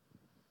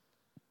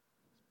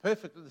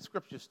 Perfectly, the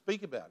Scriptures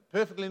speak about it.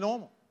 Perfectly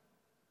normal.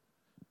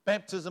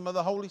 Baptism of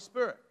the Holy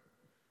Spirit.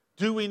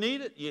 Do we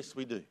need it? Yes,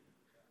 we do.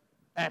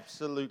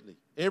 Absolutely.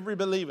 Every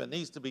believer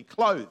needs to be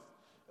clothed.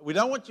 We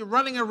don't want you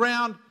running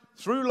around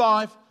through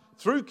life,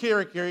 through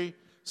Kerikeri,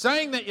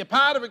 saying that you're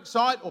part of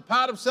Excite or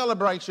part of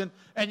Celebration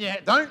and you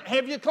don't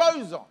have your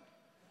clothes on.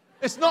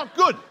 It's not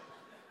good.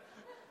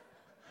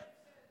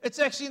 It's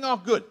actually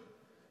not good.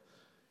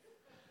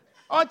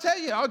 I tell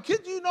you, I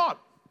kid you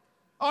not.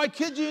 I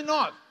kid you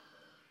not.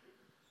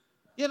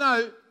 You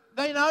know,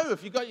 they know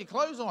if you've got your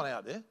clothes on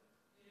out there.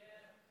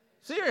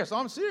 Serious,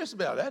 I'm serious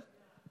about that.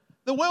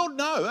 The world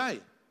know, eh?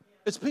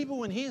 It's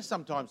people in here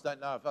sometimes don't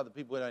know if other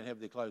people don't have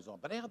their clothes on.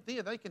 But out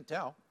there, they can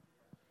tell.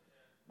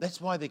 That's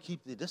why they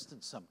keep their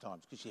distance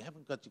sometimes, because you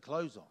haven't got your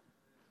clothes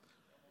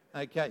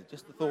on. Okay,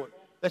 just a thought.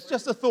 That's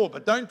just a thought,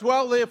 but don't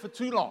dwell there for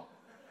too long.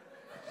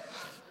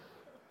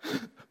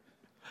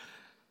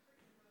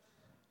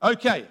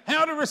 Okay,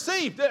 how to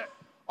receive.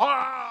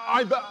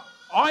 I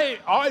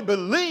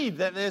believe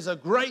that there's a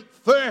great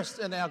thirst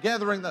in our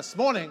gathering this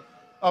morning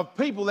of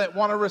people that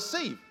want to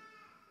receive.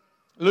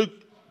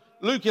 Luke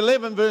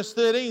 11 verse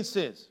 13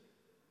 says,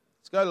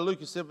 let's go to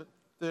Luke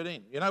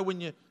 13. You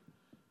know,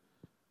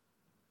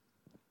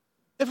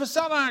 if a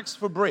son asks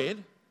for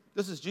bread,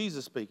 this is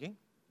Jesus speaking,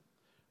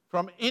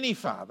 from any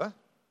father,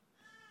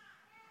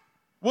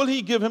 will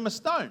he give him a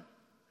stone?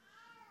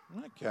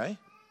 Okay.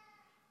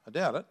 I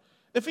doubt it.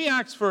 If he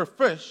asks for a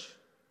fish,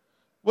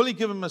 will he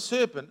give him a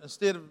serpent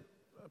instead of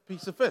a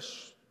piece of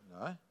fish?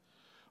 No.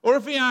 Or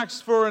if he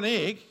asks for an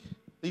egg,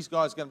 these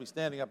guys are going to be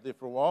standing up there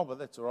for a while, but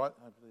that's all right.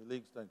 Hopefully their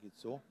legs don't get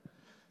sore.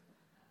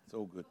 It's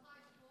all good.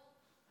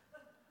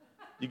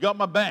 You got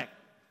my back.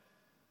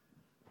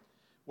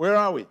 Where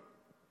are we?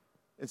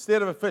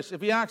 Instead of a fish.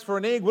 If he asks for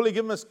an egg, will he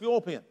give him a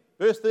scorpion?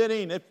 Verse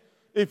 13.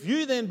 If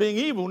you then, being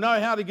evil, know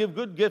how to give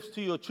good gifts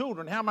to your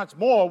children, how much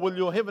more will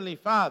your heavenly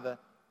Father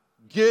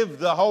give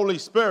the Holy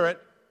Spirit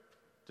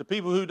to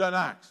people who don't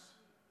ask?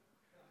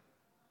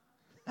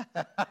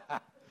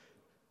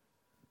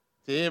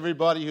 To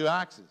everybody who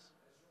asks.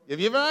 Have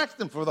you ever asked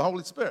them for the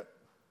Holy Spirit?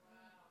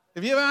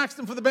 Have you ever asked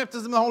them for the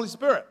baptism of the Holy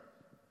Spirit?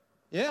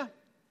 Yeah?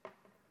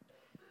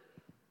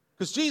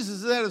 Because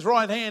Jesus is at his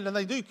right hand and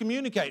they do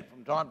communicate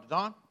from time to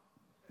time.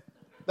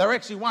 They're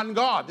actually one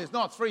God. There's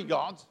not three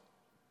gods.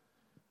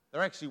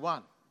 They're actually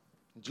one.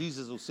 And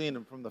Jesus will send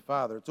them from the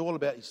Father. It's all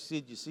about, he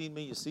said, you've seen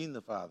me, you've seen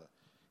the Father.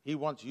 He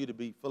wants you to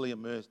be fully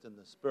immersed in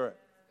the Spirit.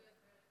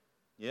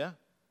 Yeah?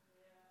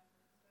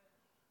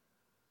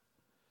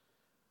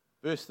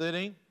 Verse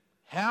 13.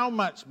 How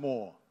much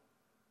more?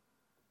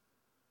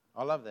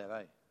 I love that,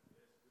 eh?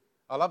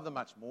 I love the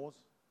much mores.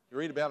 You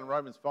read about in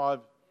Romans 5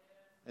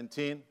 and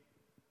 10.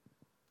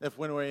 If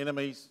when we're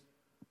enemies,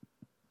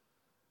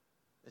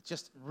 it's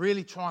just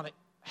really trying to,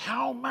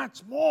 how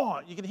much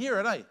more? You can hear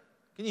it, eh?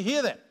 Can you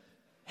hear that?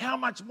 How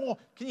much more?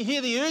 Can you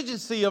hear the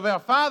urgency of our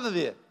Father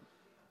there?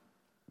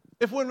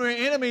 If when we're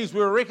enemies, we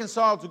were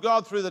reconciled to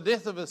God through the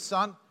death of His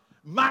Son,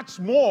 much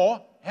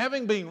more,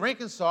 having been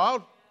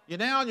reconciled, you're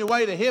now on your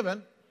way to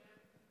heaven,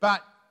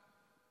 but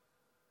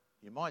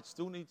you might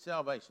still need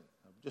salvation.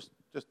 Just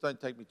don't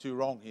take me too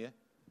wrong here.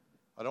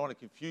 I don't want to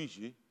confuse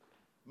you.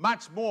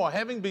 Much more,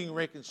 having been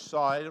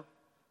reconciled,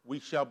 we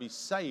shall be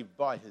saved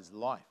by His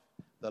life,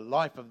 the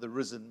life of the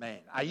risen man.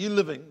 Are you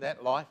living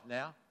that life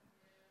now?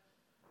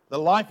 The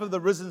life of the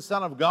risen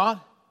Son of God?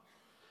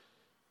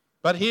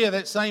 But here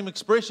that same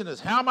expression is,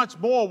 how much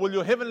more will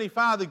your heavenly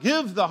Father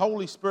give the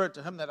Holy Spirit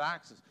to him that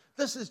asks?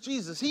 This is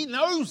Jesus. He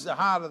knows the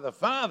heart of the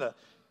Father.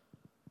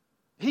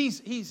 He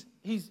says,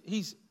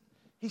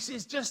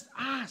 just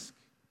ask.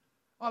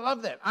 I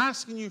love that.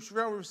 Ask and you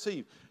shall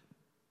receive.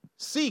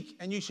 Seek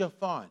and you shall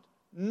find.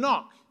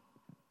 Knock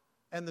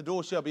and the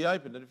door shall be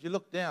opened. And if you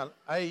look down,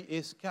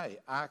 A-S-K,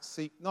 ask,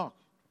 seek, knock.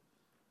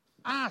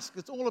 Ask.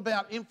 It's all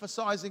about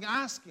emphasizing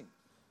asking.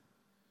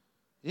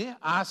 Yeah,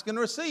 ask and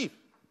receive.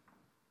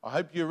 I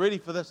hope you're ready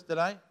for this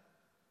today,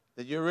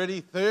 that you're ready,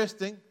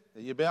 thirsting,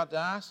 that you're about to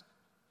ask.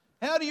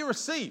 How do you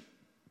receive?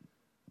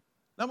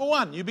 Number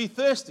one, you be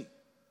thirsty.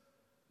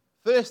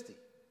 Thirsty.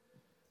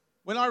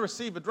 When I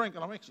receive a drink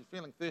and I'm actually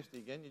feeling thirsty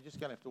again, you're just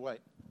going to have to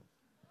wait.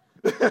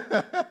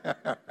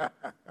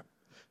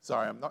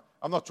 Sorry, I'm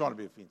not trying to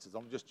be offensive.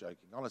 I'm just joking.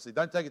 Honestly,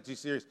 don't take it too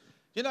serious. Do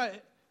you know,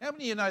 how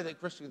many of you know that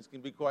Christians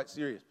can be quite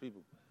serious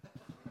people?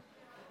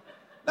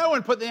 No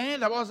one put their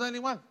hand up. I was the only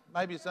one.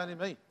 Maybe it's only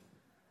me.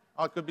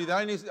 I could be the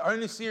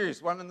only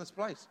serious one in this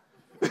place.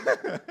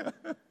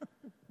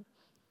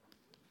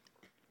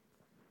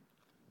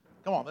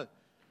 Come on,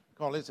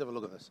 let's have a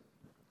look at this.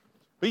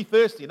 Be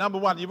thirsty. Number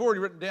one, you've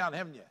already written down,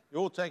 haven't you?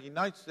 You're all taking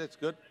notes. That's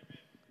good.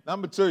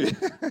 Number two.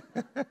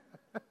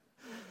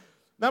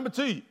 Number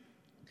two,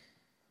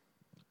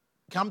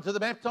 come to the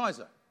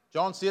baptizer.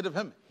 John said of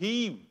him,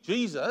 He,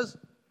 Jesus,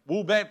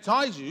 will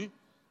baptize you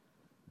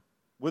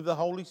with the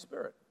Holy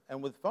Spirit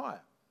and with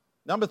fire.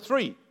 Number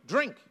three,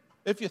 drink.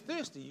 If you're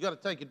thirsty, you've got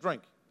to take a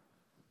drink.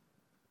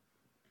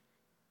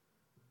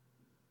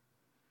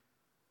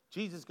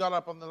 Jesus got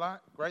up on the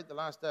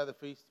last day of the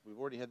feast. We've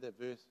already had that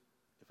verse.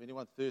 If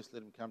anyone thirsts,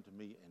 let him come to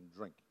me and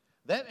drink.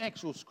 That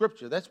actual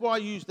scripture, that's why I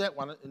used that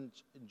one in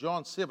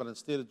John 7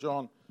 instead of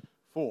John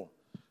 4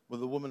 with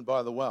the woman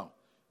by the well.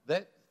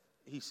 That,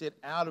 he said,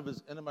 out of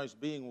his innermost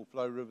being will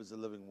flow rivers of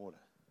living water.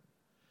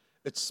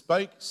 It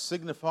spoke,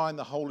 signifying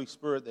the Holy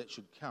Spirit that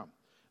should come.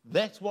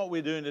 That's what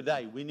we're doing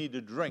today. We need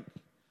to drink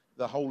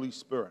the Holy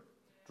Spirit.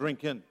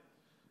 Drink in.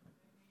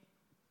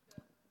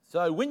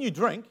 So when you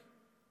drink,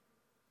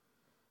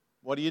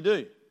 what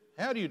do?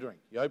 How do you drink?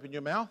 You open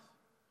your mouth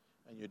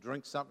and you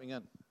drink something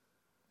in.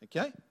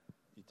 Okay?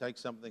 You take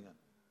something in.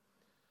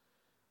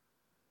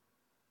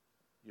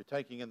 You're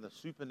taking in the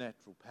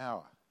supernatural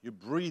power. You're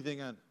breathing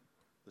in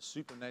the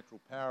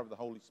supernatural power of the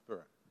Holy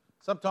Spirit.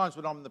 Sometimes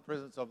when I'm in the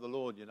presence of the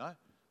Lord, you know,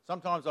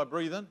 sometimes I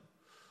breathe in.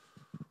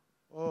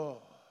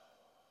 Oh,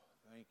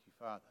 thank you,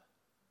 Father.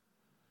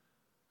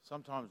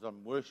 Sometimes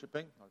I'm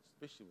worshiping,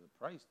 especially with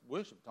the praise,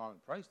 worship time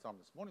and praise time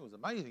this morning was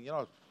amazing. You know,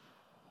 I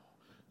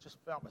just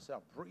felt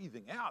myself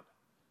breathing out,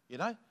 you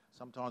know.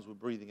 Sometimes we're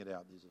breathing it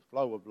out. There's a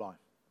flow of life.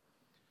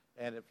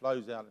 And it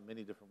flows out in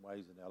many different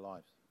ways in our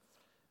lives.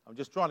 I'm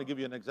just trying to give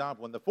you an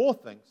example. And the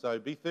fourth thing, so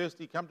be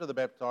thirsty, come to the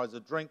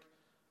baptizer, drink,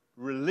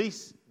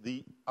 release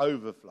the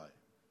overflow.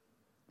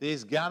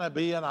 There's going to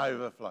be an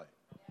overflow.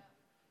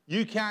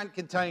 You can't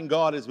contain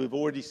God, as we've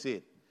already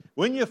said.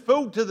 When you're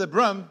filled to the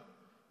brim,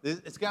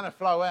 it's going to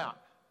flow out.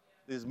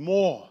 There's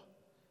more.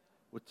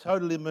 We're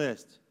totally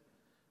immersed.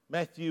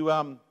 Matthew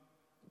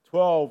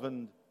 12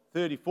 and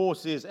 34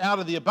 says, out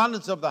of the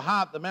abundance of the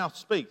heart, the mouth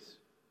speaks.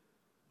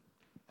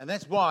 And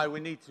that's why we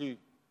need to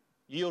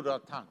yield our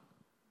tongue.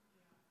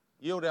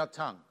 Yield our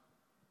tongue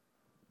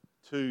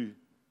to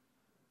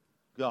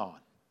God,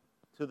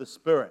 to the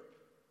Spirit.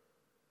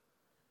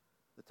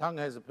 The tongue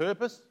has a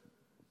purpose,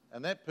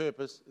 and that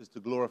purpose is to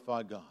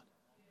glorify God.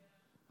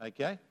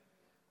 Okay?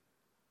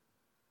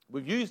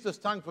 We've used this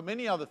tongue for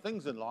many other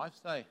things in life.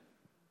 Say,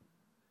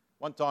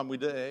 one time I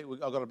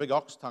got a big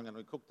ox tongue and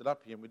we cooked it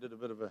up here and we did a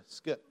bit of a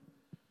skit.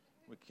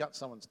 We cut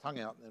someone's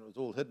tongue out and it was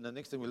all hidden. And the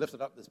next thing we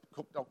lifted up this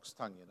cooked ox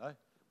tongue, you know.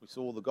 We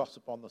saw all the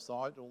gossip on the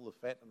side, all the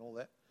fat and all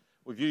that.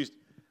 We've used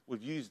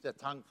our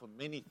tongue for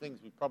many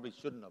things we probably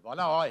shouldn't have. I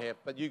know I have,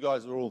 but you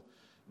guys are all,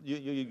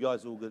 you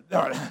guys are all good.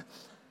 The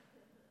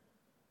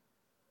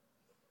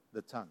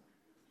tongue.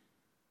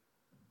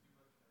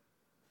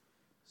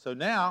 So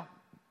now,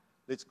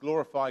 let's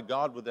glorify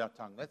God with our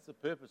tongue. That's the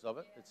purpose of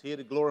it. It's here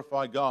to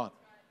glorify God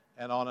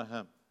and honor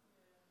Him.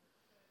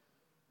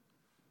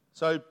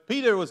 So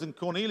Peter was in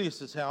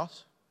Cornelius'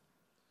 house,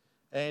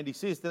 and he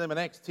says to them in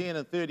Acts 10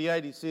 and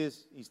 38,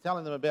 he's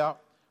telling them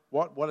about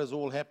what has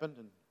all happened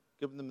and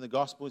giving them the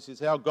gospel. He says,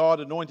 how God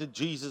anointed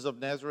Jesus of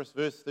Nazareth,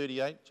 verse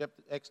 38,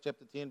 Acts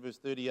chapter 10, verse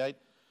 38,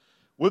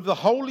 with the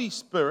Holy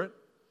Spirit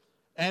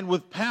and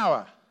with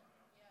power,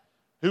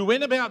 who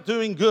went about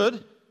doing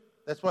good.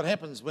 That's what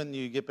happens when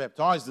you get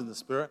baptized in the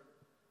Spirit.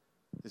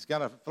 It's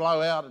going to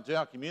flow out into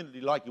our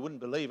community like you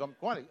wouldn't believe. I'm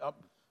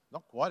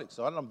not quite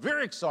excited. I'm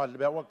very excited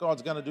about what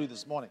God's going to do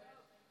this morning.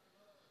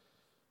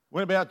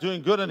 Went about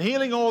doing good and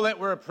healing all that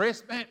were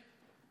oppressed. Man,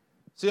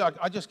 see,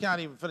 I just can't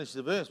even finish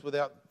the verse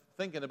without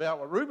thinking about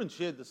what Reuben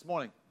shared this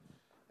morning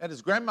at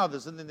his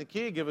grandmother's, and then the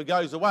caregiver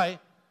goes away.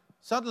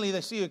 Suddenly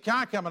they see a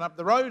car coming up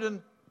the road,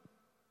 and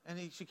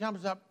she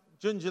comes up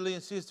gingerly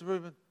and says to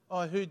Reuben, oh,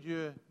 I heard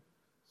you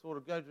sort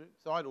of go to the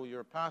side, or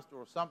you're a pastor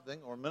or something,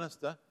 or a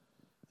minister.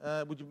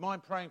 Would you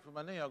mind praying for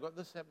my knee? I've got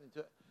this happening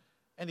to it.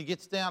 And he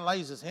gets down,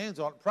 lays his hands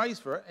on it, prays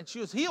for it, and she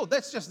was healed.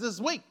 That's just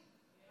this week.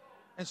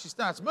 And she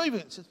starts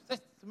moving. And says,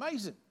 that's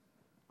amazing.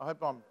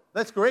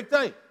 That's correct,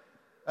 eh?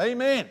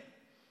 Amen.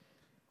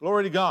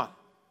 Glory to God.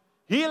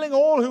 Healing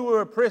all who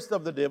were oppressed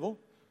of the devil,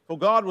 for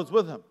God was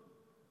with him.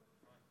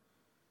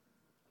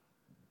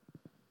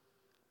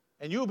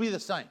 And you'll be the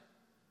same.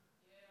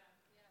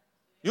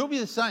 You'll be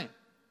the same.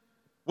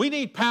 We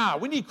need power.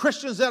 We need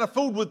Christians that are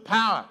filled with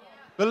power.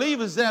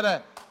 Believers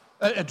that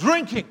are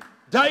drinking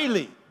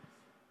daily.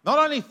 Not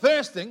only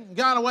thirsting and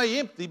going away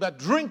empty, but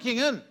drinking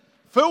in,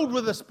 filled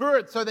with the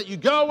Spirit, so that you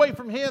go away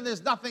from here and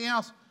there's nothing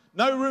else,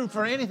 no room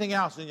for anything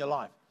else in your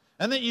life.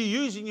 And that you're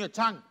using your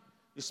tongue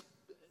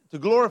to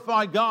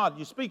glorify God.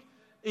 You speak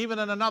even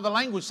in another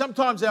language.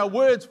 Sometimes our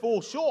words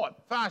fall short,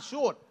 far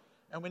short,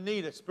 and we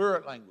need a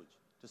spirit language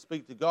to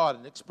speak to God,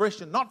 an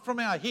expression not from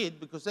our head,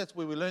 because that's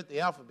where we learnt the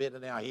alphabet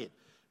in our head.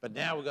 But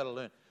now we've got to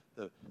learn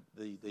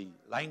the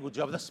language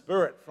of the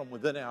Spirit from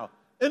within our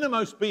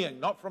innermost being,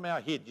 not from our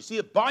head. You see,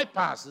 it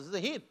bypasses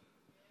the head.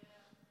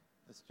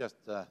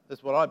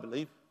 That's what I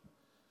believe.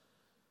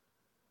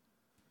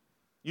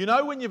 You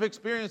know when you've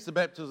experienced the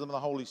baptism of the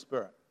Holy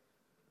Spirit.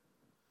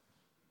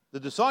 The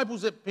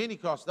disciples at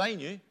Pentecost, they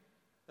knew.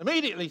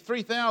 Immediately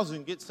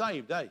 3,000 get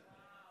saved, eh?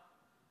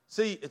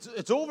 See,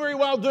 it's all very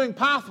well doing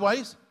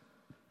pathways,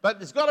 but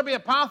there's got to be a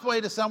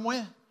pathway to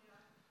somewhere.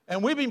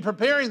 And we've been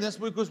preparing this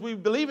because we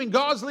believe in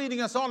God's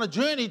leading us on a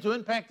journey to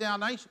impact our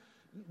nation.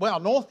 Well,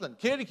 Northland,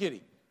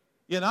 Kerikeri,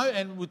 you know,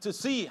 and to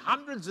see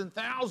hundreds and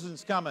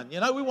thousands coming. You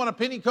know, we want a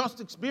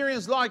Pentecost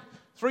experience like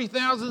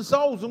 3,000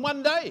 souls in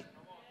one day.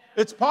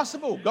 It's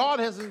possible. God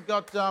hasn't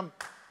got,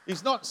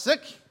 He's not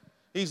sick.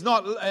 He's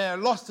not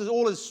lost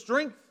all His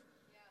strength.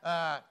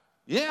 The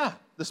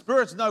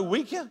Spirit's no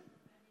weaker.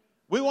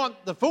 We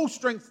want the full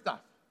strength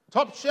stuff,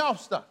 top shelf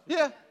stuff.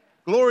 Yeah,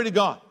 glory to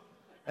God.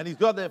 And He's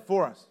got that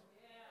for us.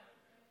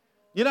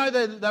 You know,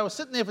 they were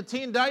sitting there for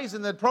 10 days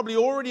and they'd probably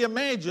already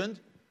imagined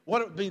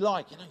what it would be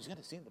like. You know, He's going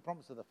to send the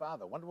promise of the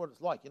Father. I wonder what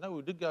it's like. You know,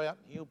 we did go out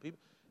and heal people.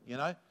 You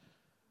know,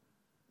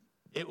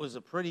 it was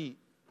a pretty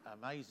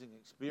amazing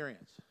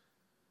experience.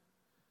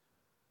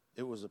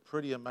 It was a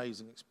pretty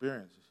amazing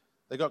experience.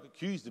 They got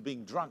accused of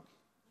being drunk.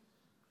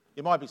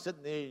 You might be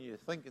sitting there and you're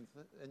thinking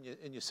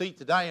in your seat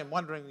today and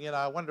wondering, you know,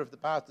 I wonder if the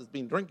pastor's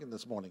been drinking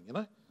this morning, you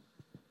know.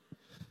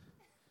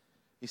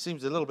 He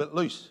seems a little bit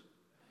loose.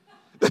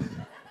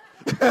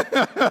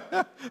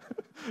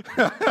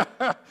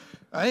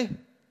 Hey?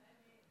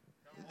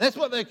 That's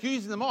what they're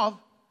accusing them of.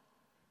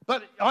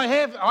 But I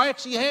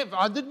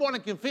didn't want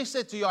to confess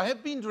that to you. I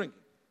have been drinking.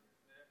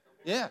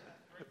 Yeah.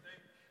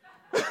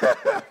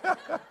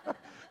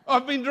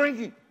 I've been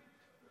drinking.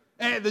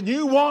 And the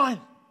new wine.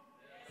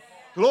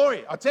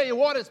 Glory. I tell you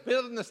what, it's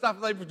better than the stuff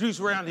they produce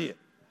around here.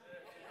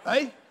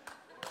 Hey?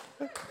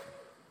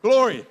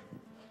 Glory.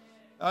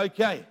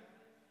 Okay.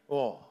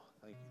 Oh,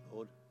 thank you,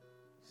 Lord.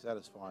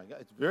 Satisfying.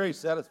 It's very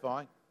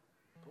satisfying.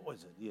 Boy,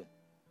 is it, yeah.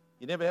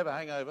 You never have a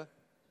hangover.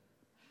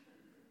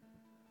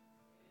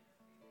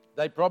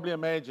 They probably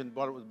imagined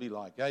what it would be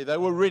like. Hey? They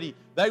were ready.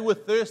 They were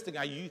thirsting.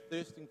 Are you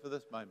thirsting for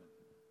this moment?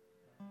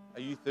 Are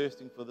you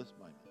thirsting for this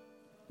moment?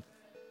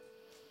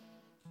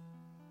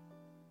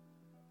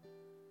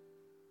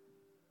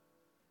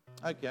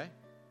 Okay.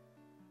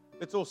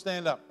 Let's all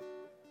stand up.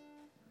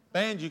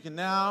 Band, you can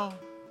now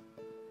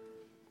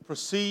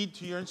proceed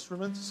to your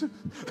instruments.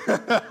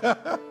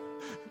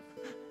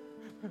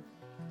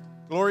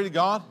 Glory to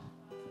God.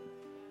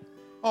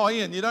 Oh,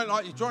 Ian, you're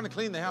trying to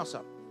clean the house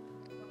up.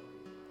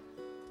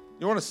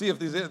 You want to see if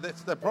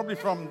they're probably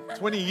from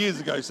 20 years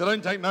ago, so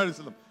don't take notice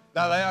of them.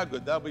 No, they are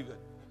good. They'll be good.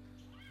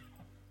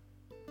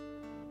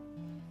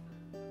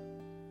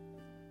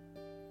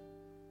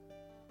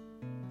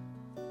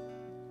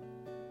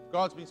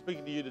 God's been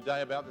speaking to you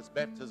today about this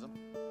baptism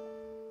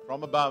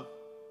from above.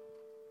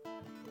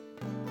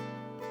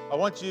 I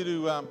want you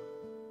to,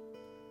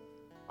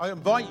 I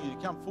invite you to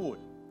come forward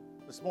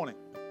this morning.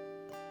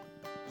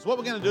 Because what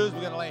we're going to do is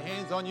we're going to lay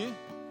hands on you.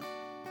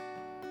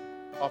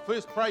 I'll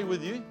first pray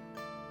with you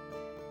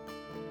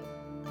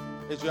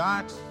as you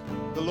ask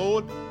the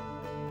Lord,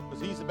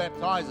 because He's the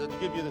baptizer, to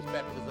give you this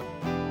baptism.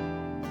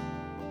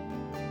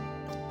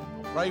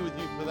 I'll pray with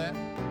you for that.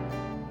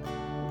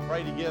 We'll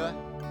pray together.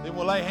 Then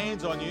we'll lay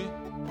hands on you.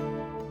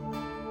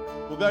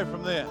 We'll go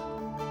from there.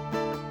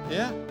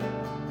 Yeah?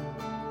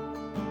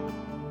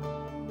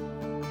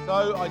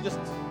 So I just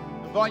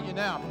invite you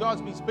now. If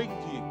God's been speaking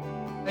to you,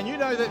 and you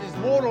know that there's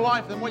more to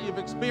life than what you've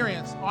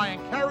experienced, I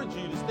encourage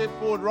you to step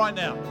forward right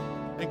now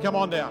and come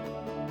on down.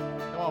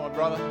 Come on, my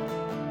brother.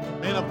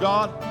 Men of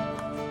God,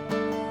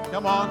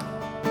 come on.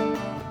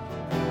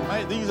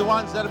 Mate, these are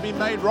ones that have been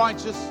made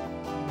righteous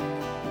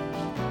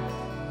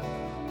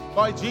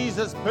by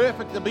Jesus'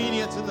 perfect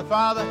obedience in the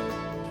Father.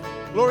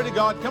 Glory to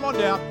God. Come on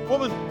down.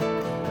 Woman,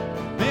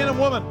 men and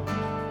women,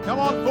 come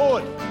on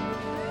forward.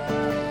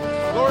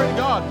 Glory to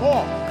God.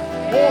 More,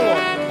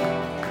 Lord.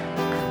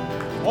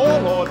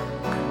 More, Lord.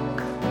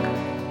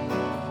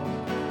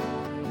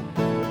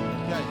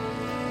 Okay.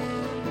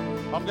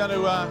 I'm going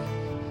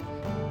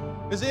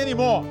to, is there any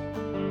more?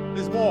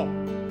 There's more.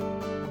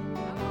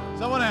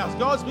 Someone else.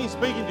 God's been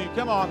speaking to you.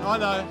 Come on. I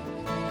know.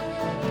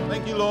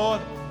 Thank you, Lord.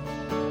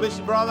 Bless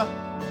you, brother.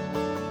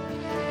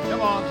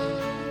 Come on.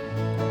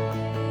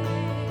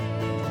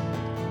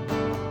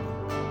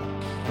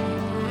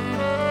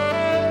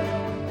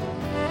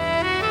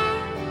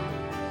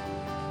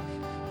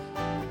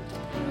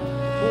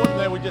 Important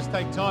that we just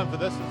take time for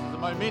this. This is a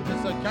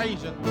momentous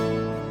occasion.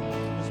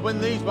 Because when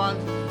these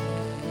ones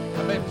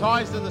are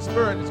baptized in the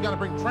Spirit, it's going to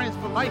bring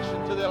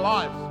transformation to their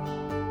lives.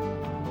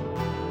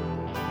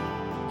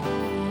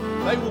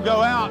 They will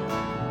go out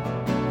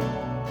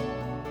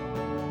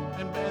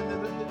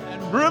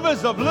and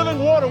rivers of living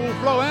water will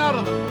flow out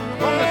of them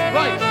from this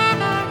place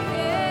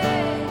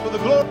for the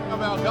glory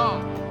of our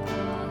God.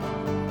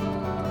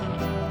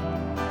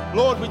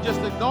 Lord, we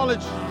just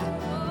acknowledge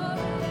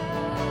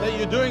that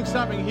you're doing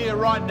something here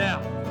right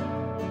now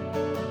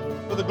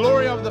for the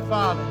glory of the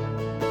Father.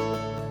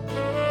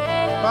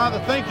 Father,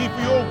 thank you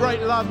for your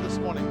great love this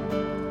morning.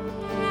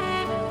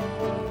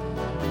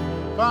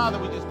 Father,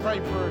 we just pray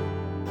for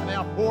an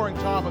outpouring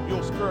time of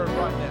your Spirit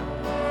right now.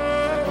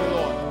 Thank you,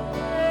 Lord.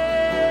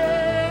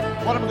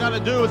 What I'm going to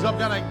do is I'm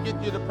going to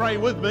get you to pray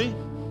with me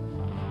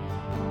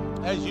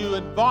as you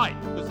invite,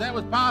 because that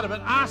was part of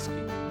it,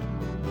 asking.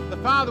 The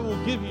Father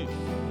will give you.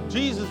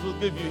 Jesus will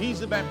give you. He's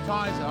the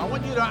baptizer. I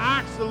want you to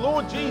ask the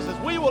Lord Jesus.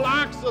 We will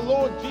ask the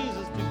Lord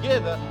Jesus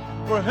together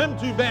for Him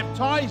to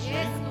baptize you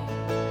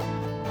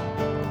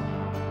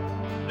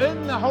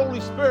in the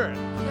Holy Spirit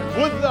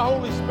and with the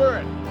Holy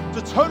Spirit,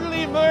 to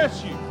totally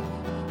immerse you.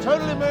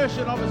 Total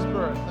immersion of the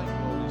Spirit. Thank you,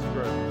 Holy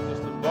Spirit. We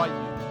just invite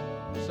you.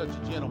 You're such a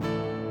gentleman.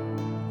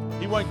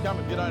 He won't come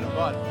if you don't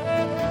invite him.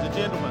 He's a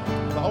gentleman.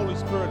 The Holy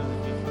Spirit is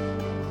a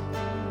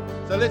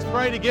gentleman. So let's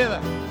pray together.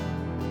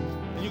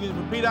 And you can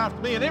repeat after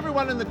me. And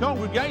everyone in the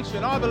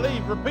congregation, I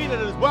believe, repeat it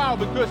as well,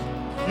 because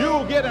you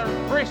will get a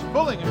fresh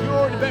filling. If you're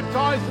already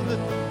baptized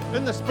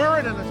in the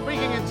Spirit and are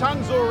speaking in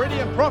tongues already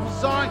and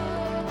prophesying,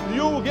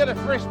 you will get a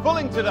fresh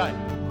filling today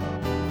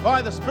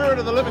by the Spirit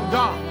of the living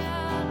God.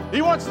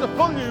 He wants to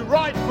fill you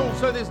right full,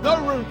 so there's no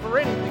room for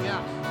anything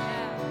else.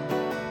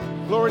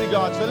 Glory to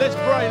God. So let's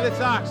pray. Let's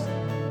ask.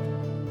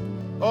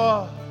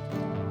 Oh,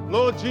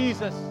 Lord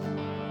Jesus,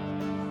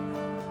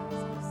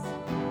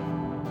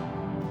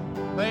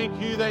 thank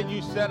you that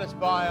you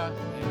satisfy us.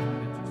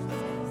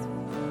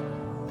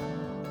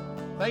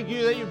 Thank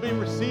you that you've been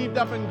received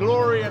up in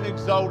glory and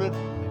exalted.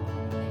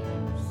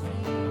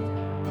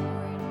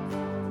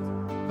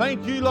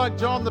 Thank you, like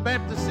John the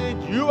Baptist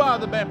said, you are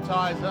the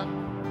baptizer.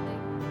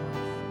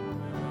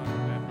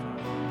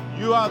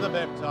 You are the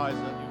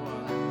baptizer.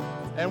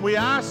 And we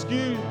ask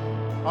you,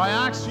 I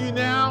ask you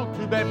now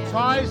to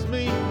baptize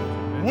me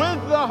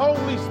with the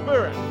Holy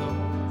Spirit.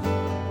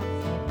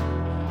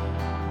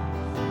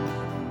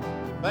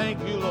 Thank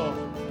you, Lord.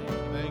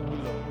 Thank you,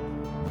 Lord.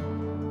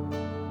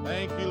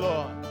 Thank you,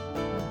 Lord.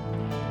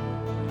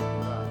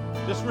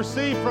 Just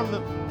receive from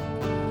them.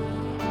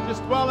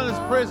 Just dwell in His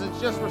presence.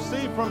 Just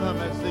receive from Him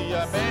as the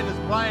band is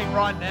playing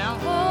right now.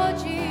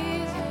 Thank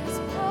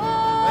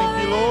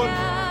you, Lord.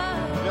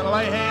 We're going to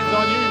lay hands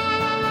on you.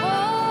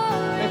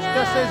 Let's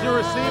Just as you're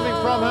receiving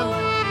from him,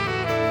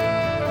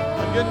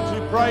 begin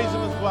to praise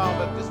him as well,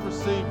 but just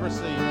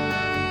receive.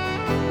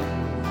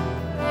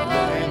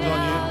 Hands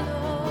on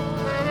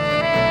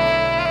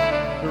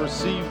you to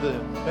receive the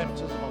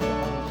baptism of